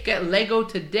mistake. Get Lego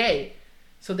today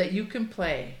so that you can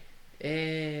play.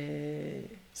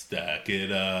 Stack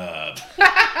it up.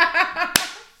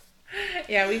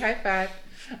 Yeah, we high five.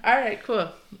 All right, cool.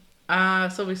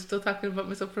 So we're still talking about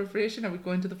misappropriation, or are we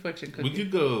going to the fortune cookie? We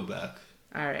could go back.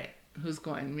 All right. Who's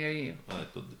going? Me or you? I'll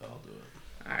do it.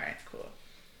 All right, cool.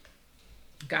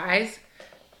 Guys,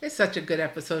 it's such a good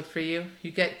episode for you.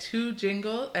 You get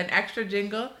an extra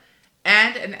jingle,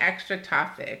 and an extra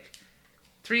topic.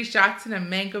 3 shots and a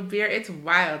mango beer. It's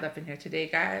wild up in here today,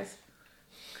 guys.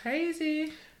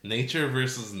 Crazy. Nature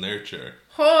versus nurture.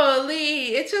 Holy,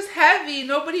 it's just heavy.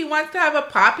 Nobody wants to have a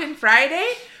pop-in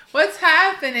Friday? What's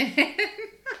happening?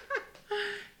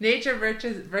 Nature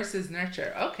versus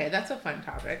nurture. Okay, that's a fun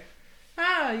topic.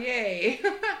 Oh, yay.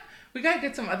 We got to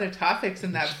get some other topics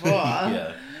in that bowl.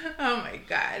 Yeah. Oh, my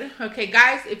God. Okay,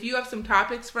 guys, if you have some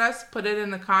topics for us, put it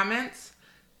in the comments,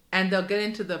 and they'll get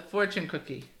into the fortune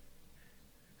cookie.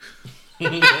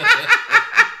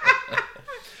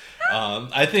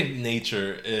 I think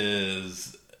nature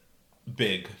is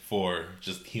big for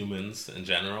just humans in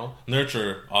general.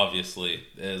 Nurture, obviously,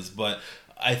 is, but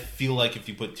I feel like if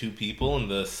you put 2 people in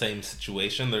the same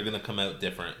situation, they're going to come out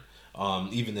different,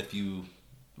 even if you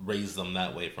raise them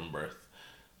that way from birth.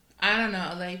 I don't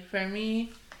know. Like, for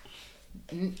me,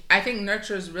 I think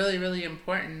nurture is really, really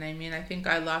important. I mean, I think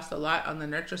I lost a lot on the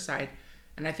nurture side,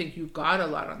 and I think you got a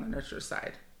lot on the nurture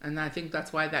side. And I think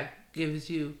that's why that gives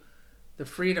you the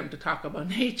freedom to talk about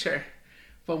nature.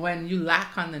 But when you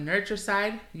lack on the nurture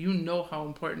side, you know how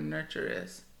important nurture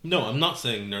is. No, I'm not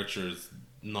saying nurture is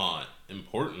not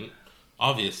important.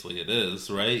 Obviously it is,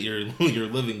 right? Your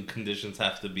living conditions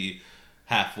have to be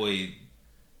halfway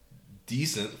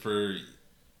decent for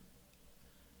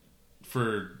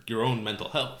your own mental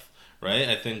health, right?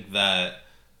 I think that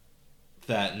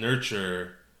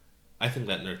nurture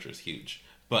is huge.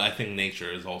 But I think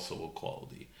nature is also a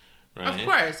quality, right? Of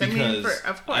course.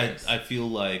 Of course. I feel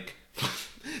like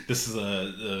this is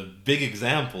a big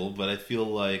example, but I feel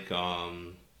like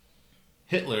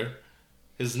Hitler,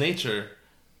 his nature,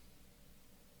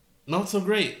 not so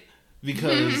great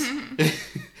because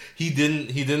he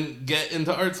didn't get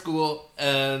into art school,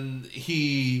 and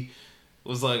he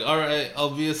was like, all right, I'll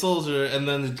be a soldier, and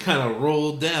then it kind of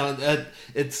rolled down.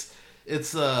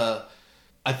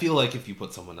 I feel like if you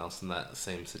put someone else in that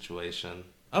same situation,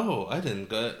 oh, I didn't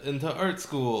get into art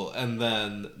school, and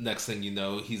then next thing you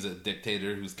know, he's a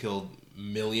dictator who's killed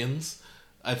millions.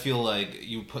 I feel like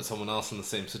you put someone else in the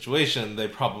same situation, they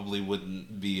probably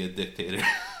wouldn't be a dictator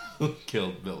who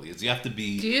killed millions. You have to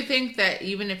be... Do you think that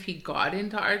even if he got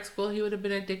into art school, he would have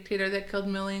been a dictator that killed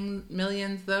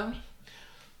millions, though?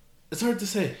 It's hard to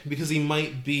say, because he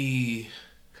might be...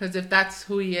 Because if that's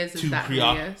who he is that who he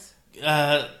is?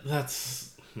 That's...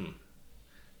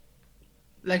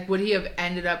 Like, would he have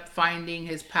ended up finding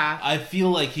his path? I feel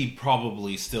like he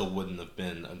probably still wouldn't have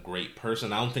been a great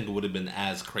person. I don't think it would have been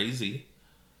as crazy.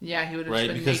 Yeah, he would have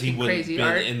been because he wouldn't have been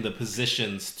art. in the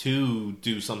positions to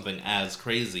do something as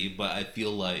crazy. But I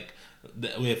feel like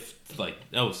if,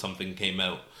 something came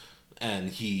out and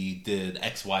he did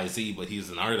XYZ, but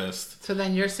he's an artist. So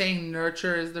then you're saying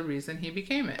nurture is the reason he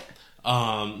became it?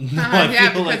 No,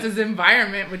 because his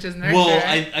environment, which is nurture. Well,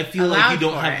 I feel like you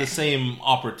don't have the same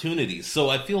opportunities. So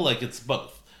I feel like it's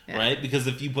both, right? Because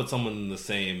if you put someone in the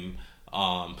same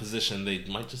position, they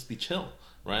might just be chill,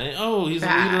 right? Oh, he's a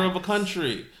leader of a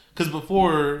country. Because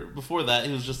before that,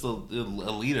 he was just a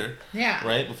leader,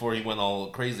 right? Before he went all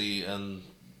crazy and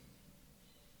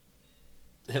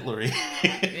Hillary.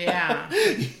 Yeah,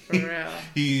 for real.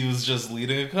 He was just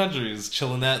leading a country. He was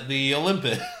chilling at the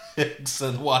Olympics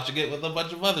and watching it with a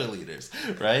bunch of other leaders,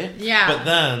 right? Yeah. But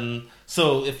then,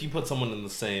 so if you put someone in the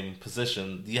same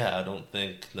position, yeah, I don't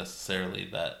think necessarily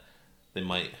that they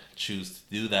might choose to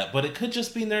do that. But it could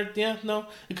just be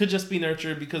it could just be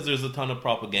nurtured because there's a ton of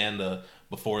propaganda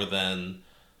before then.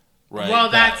 Right. Well,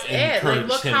 that's it. Like,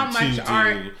 look how much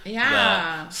art. Yeah.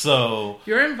 That. So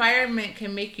your environment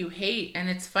can make you hate, and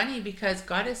it's funny because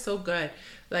God is so good.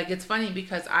 Like, it's funny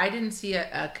because I didn't see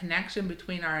a connection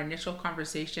between our initial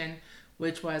conversation,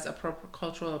 which was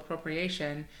cultural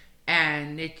appropriation,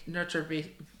 and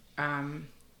nature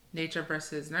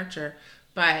versus nurture,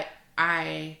 but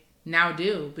I now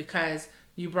do because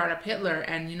you brought up Hitler,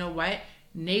 and you know what?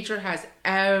 Nurture has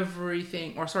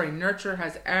everything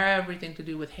to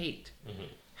do with hate. Mm-hmm.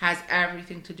 Has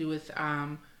everything to do with,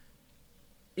 a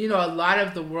lot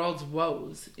of the world's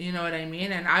woes. You know what I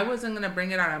mean? And I wasn't going to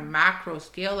bring it on a macro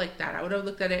scale like that. I would have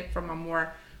looked at it from a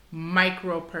more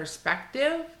micro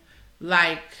perspective.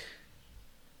 Like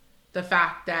the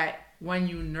fact that when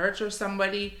you nurture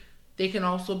somebody, they can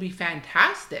also be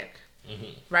fantastic.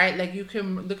 Mm-hmm. Right? Like you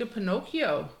can look at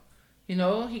Pinocchio. You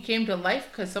know, he came to life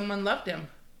because someone loved him.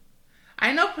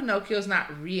 I know Pinocchio's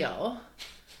not real,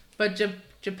 but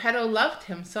Geppetto loved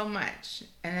him so much,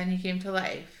 and then he came to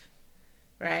life,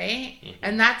 right? Mm-hmm.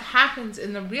 And that happens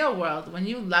in the real world. When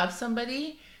you love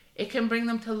somebody, it can bring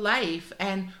them to life.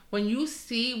 And when you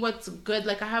see what's good,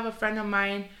 like I have a friend of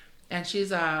mine, and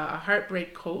she's a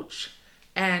heartbreak coach,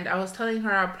 and I was telling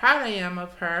her how proud I am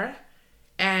of her,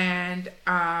 and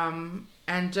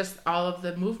just all of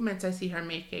the movements I see her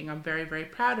making. I'm very, very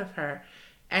proud of her.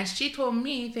 And she told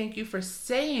me, thank you for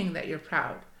saying that you're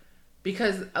proud.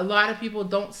 Because a lot of people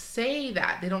don't say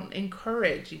that. They don't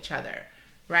encourage each other,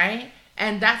 right?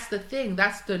 And that's the thing.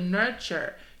 That's the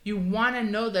nurture. You want to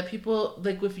know that people,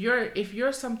 like if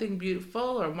you're something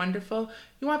beautiful or wonderful,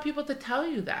 you want people to tell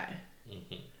you that.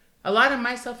 Mm-hmm. A lot of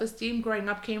my self-esteem growing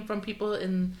up came from people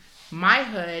in my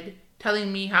hood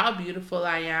telling me how beautiful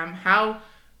I am, how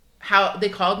they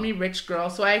called me rich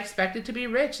girl, so I expected to be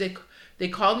rich. They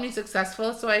called me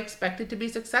successful, so I expected to be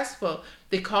successful.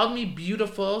 They called me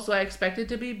beautiful, so I expected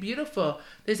to be beautiful.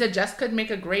 They said Jessica could make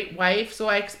a great wife, so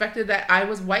I expected that I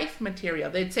was wife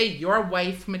material. They'd say you're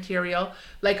wife material.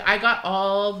 Like I got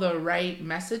all the right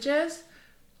messages,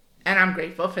 and I'm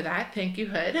grateful for that. Thank you,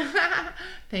 Hood.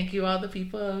 Thank you all the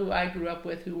people who I grew up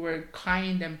with who were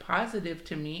kind and positive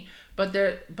to me. But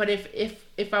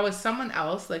if I was someone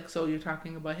else, like, so you're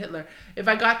talking about Hitler, if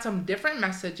I got some different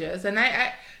messages, and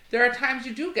I there are times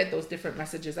you do get those different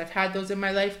messages. I've had those in my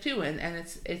life too, and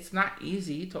it's not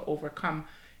easy to overcome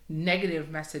negative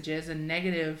messages and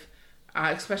negative,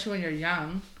 especially when you're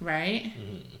young, right?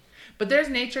 Mm-hmm. But there's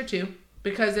nature too,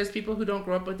 because there's people who don't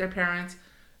grow up with their parents.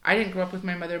 I didn't grow up with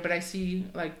my mother, but I see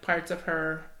like parts of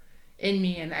her in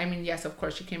me, and I mean, yes, of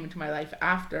course, she came into my life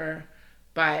after,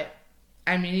 but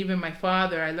I mean, even my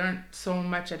father, I learned so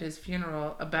much at his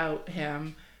funeral about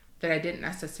him that I didn't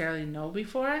necessarily know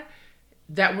before,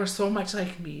 that were so much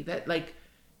like me, that like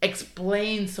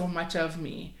explain so much of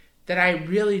me that I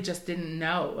really just didn't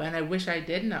know. And I wish I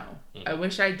did know. Mm-hmm. I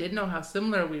wish I did know how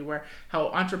similar we were, how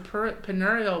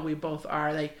entrepreneurial we both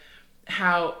are, like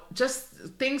how just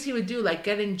things he would do, like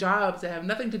getting jobs that have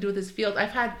nothing to do with his field.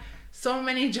 I've had so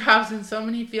many jobs in so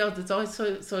many fields. It's always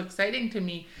so exciting to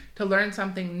me to learn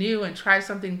something new and try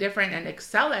something different and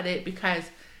excel at it because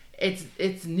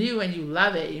it's new and you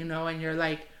love it, you know, and you're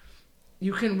like,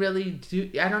 you can really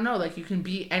do, I don't know, like you can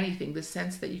be anything, the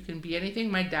sense that you can be anything.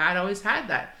 My dad always had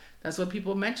that. That's what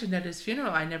people mentioned at his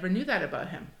funeral. I never knew that about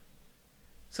him.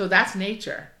 So that's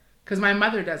nature, because my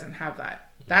mother doesn't have that.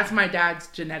 That's my dad's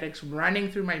genetics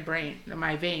running through my brain,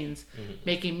 my veins, mm-hmm.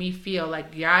 making me feel like,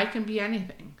 yeah, I can be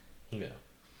anything. Yeah.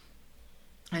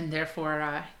 And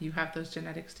therefore, you have those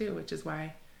genetics too, which is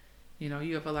why, you know,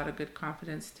 you have a lot of good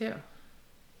confidence too.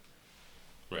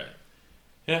 Right.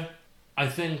 Yeah. I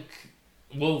think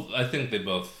they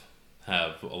both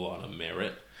have a lot of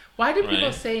merit. Why do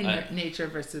people say nature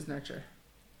versus nurture?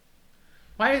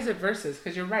 Why is it versus?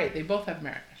 Because you're right, they both have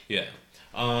merit. Yeah.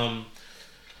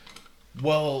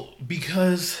 Well,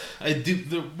 because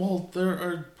there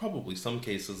are probably some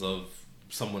cases of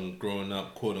someone growing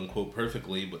up, quote unquote,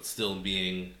 perfectly, but still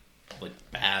being like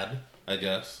bad, I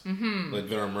guess. Mm-hmm. Like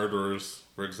there are murderers,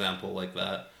 for example, like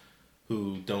that,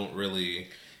 who don't really.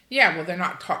 Yeah, well, they're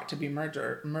not taught to be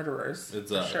murderers.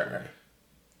 Exactly. For sure.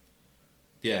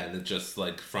 Yeah, and it's just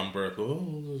like from birth,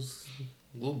 there's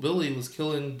little Billy was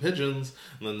killing pigeons,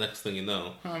 and the next thing you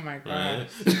know. Oh my God.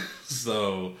 Right?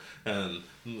 So, and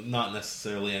not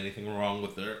necessarily anything wrong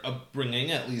with their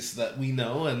upbringing, at least that we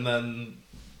know, and then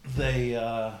they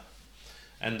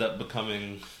end up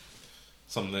becoming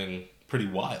something pretty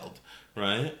wild,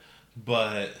 right?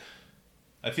 But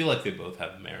I feel like they both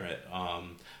have merit.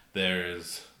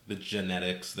 There's the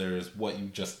genetics, there's what you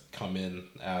just come in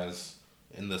as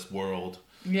in this world.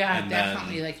 Yeah,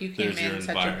 definitely. Like, you came in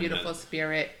such a beautiful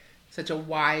spirit, such a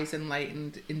wise,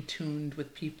 enlightened, in tuned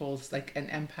with people's, like, an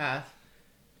empath.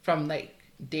 From, like,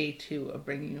 day 2 of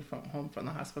bringing you home from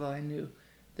the hospital, I knew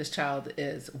this child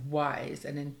is wise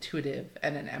and intuitive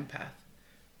and an empath.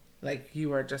 Like,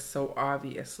 you are just so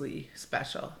obviously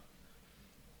special.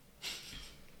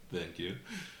 Thank you.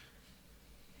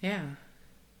 Yeah.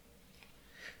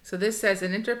 So this says,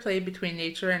 an interplay between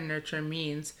nature and nurture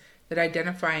means that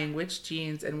identifying which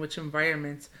genes and which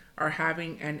environments are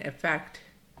having an effect.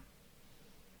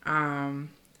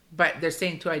 But they're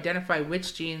saying to identify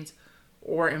which genes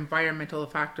or environmental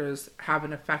factors have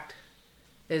an effect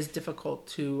is difficult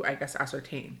to, I guess,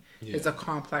 ascertain. Yeah. It's a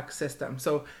complex system.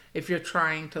 So if you're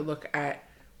trying to look at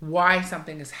why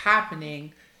something is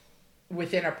happening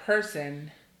within a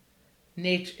person,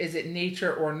 is it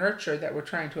nature or nurture that we're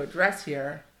trying to address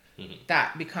here? Mm-hmm.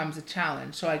 That becomes a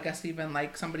challenge. So I guess even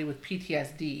like somebody with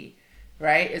PTSD,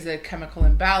 right? Is it a chemical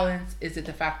imbalance? Is it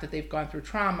the fact that they've gone through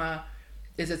trauma?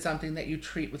 Is it something that you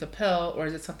treat with a pill? Or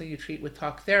is it something you treat with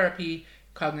talk therapy,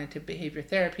 cognitive behavior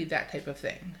therapy, that type of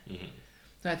thing? Mm-hmm.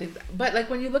 So I think, but like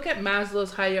when you look at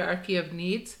Maslow's hierarchy of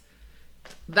needs,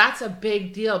 that's a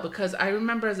big deal, because I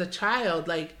remember as a child,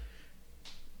 like,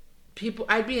 people,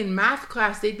 I'd be in math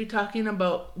class, they'd be talking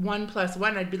about 1 +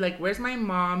 1. I'd be like, where's my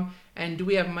mom? And do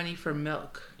we have money for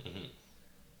milk? Mm-hmm.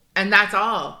 And that's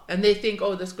all. And they think,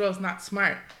 oh, this girl's not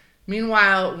smart.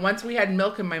 Meanwhile, once we had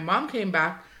milk and my mom came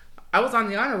back, I was on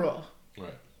the honor roll.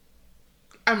 Right.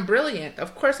 I'm brilliant.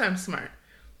 Of course I'm smart.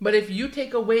 But if you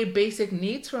take away basic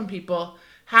needs from people,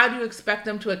 how do you expect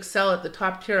them to excel at the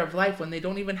top tier of life when they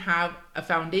don't even have a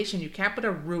foundation? You can't put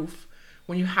a roof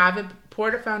when you haven't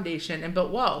poured a foundation and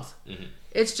built walls. Mm-hmm.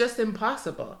 It's just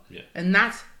impossible. Yeah. And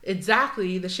that's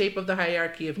exactly the shape of the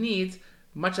hierarchy of needs.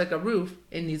 Much like a roof,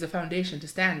 it needs a foundation to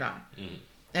stand on.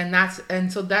 Mm-hmm.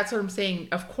 And so that's what I'm saying.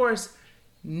 Of course,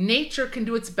 nature can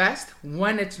do its best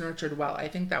when it's nurtured well. I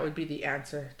think that would be the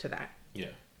answer to that.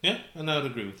 Yeah. Yeah, and I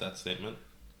would agree with that statement.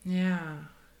 Yeah.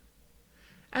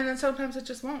 And then sometimes it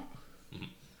just won't.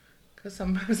 Because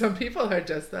some people are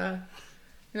just, they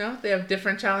have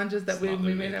different challenges that we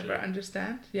may never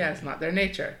understand. Yeah, it's not their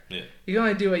nature. Yeah. You can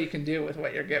only do what you can do with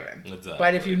what you're given. Exactly.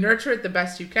 But if you nurture it the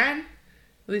best you can,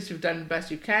 at least you've done the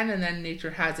best you can, and then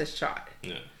nature has its shot.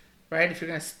 Yeah. Right? If you're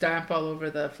going to stamp all over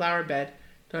the flower bed,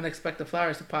 don't expect the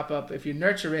flowers to pop up. If you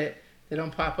nurture it, they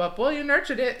don't pop up. Well, you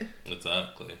nurtured it.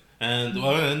 Exactly.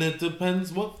 And it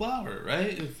depends what flower,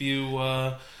 right? If you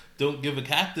don't give a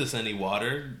cactus any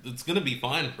water, it's going to be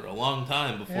fine for a long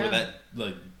time before that,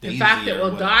 like, daisy. In fact, it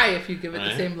will die if you give it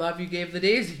the same love you gave the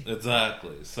daisy.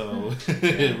 Exactly. So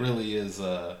it really is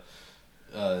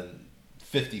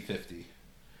 50-50.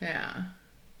 Yeah.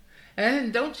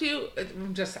 And don't you,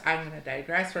 I'm going to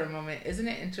digress for a moment. Isn't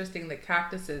it interesting that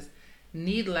cactuses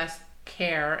need less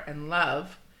care and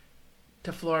love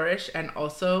to flourish, and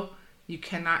also you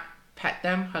cannot pet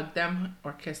them, hug them,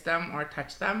 or kiss them, or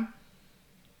touch them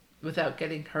without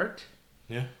getting hurt?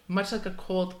 Yeah. Much like a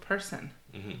cold person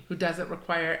who doesn't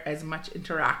require as much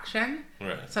interaction.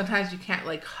 Right. Sometimes you can't,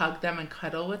 like, hug them and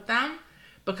cuddle with them.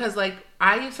 Because, like,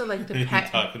 I used to like to pet...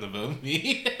 You're talking about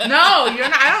me? No, you're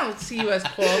not. I don't see you as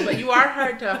cold, but you are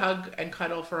hard to hug and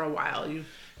cuddle for a while.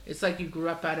 It's like you grew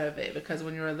up out of it, because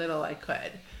when you were little, I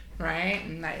could, right?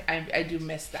 And I do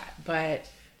miss that. But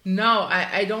no,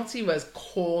 I don't see you as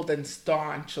cold and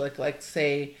staunch, like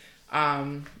say,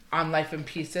 on Life in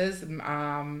Pieces.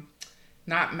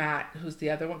 Not Matt, who's the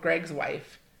other one, Greg's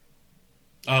wife.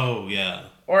 Oh, yeah.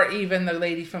 Or even the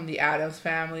lady from the Addams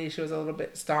Family. She was a little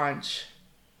bit staunch.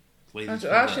 She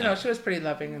was pretty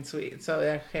loving and sweet. So,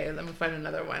 okay, let me find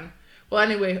another one. Well,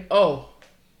 anyway,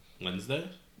 Wednesday?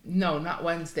 No, not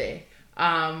Wednesday.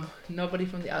 Nobody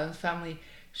from the Addams Family.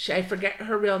 I forget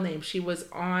her real name. She was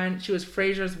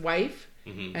Frasier's wife,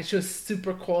 and she was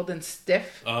super cold and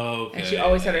stiff. Oh, okay. And she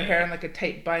always had her hair in like a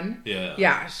tight bun. Yeah.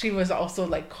 Yeah, she was also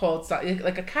like cold,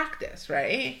 like a cactus,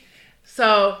 right?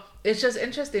 So it's just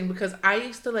interesting, because I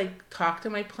used to like talk to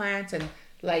my plants, and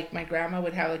like my grandma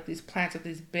would have like these plants with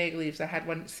these big leaves. I had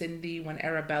one Cindy, one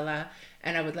Arabella,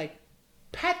 and I would like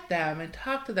pet them and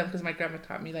talk to them, because my grandma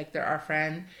taught me like they're our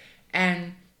friend,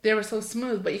 and they were so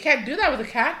smooth. But you can't do that with a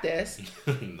cactus.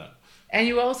 No. And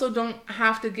you also don't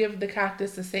have to give the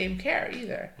cactus the same care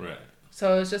either. Right.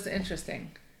 So it's just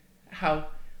interesting how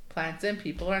plants and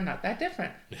people are not that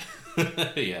different.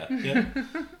 Yeah.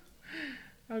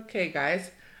 Okay,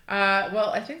 guys. Well,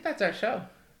 I think that's our show.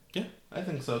 Yeah, I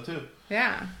think so too.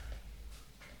 Yeah.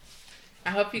 I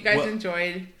hope you guys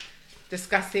enjoyed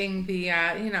discussing the,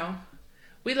 I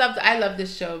love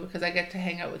this show because I get to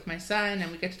hang out with my son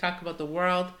and we get to talk about the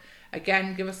world.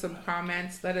 Again, give us some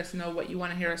comments. Let us know what you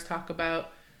want to hear us talk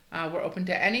about. We're open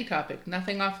to any topic.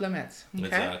 Nothing off limits. Okay?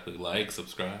 Exactly. Like,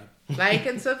 subscribe. Like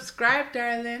and subscribe,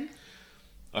 darling.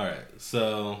 All right.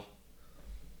 So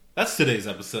that's today's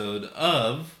episode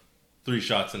of 3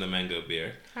 Shots and a Mango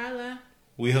Beer. Holla.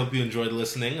 We hope you enjoyed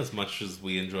listening as much as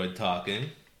we enjoyed talking.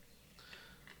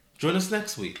 Join us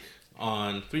next week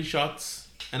on 3 Shots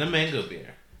and a Mango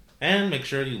Beer. And make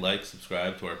sure you like,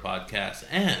 subscribe to our podcast,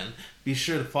 and be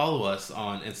sure to follow us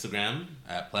on Instagram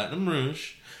at Platinum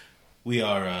Rouge. We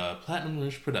are a Platinum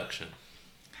Rouge production.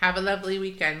 Have a lovely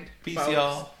weekend. Peace, folks,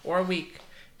 y'all. Or week,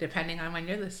 depending on when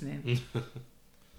you're listening.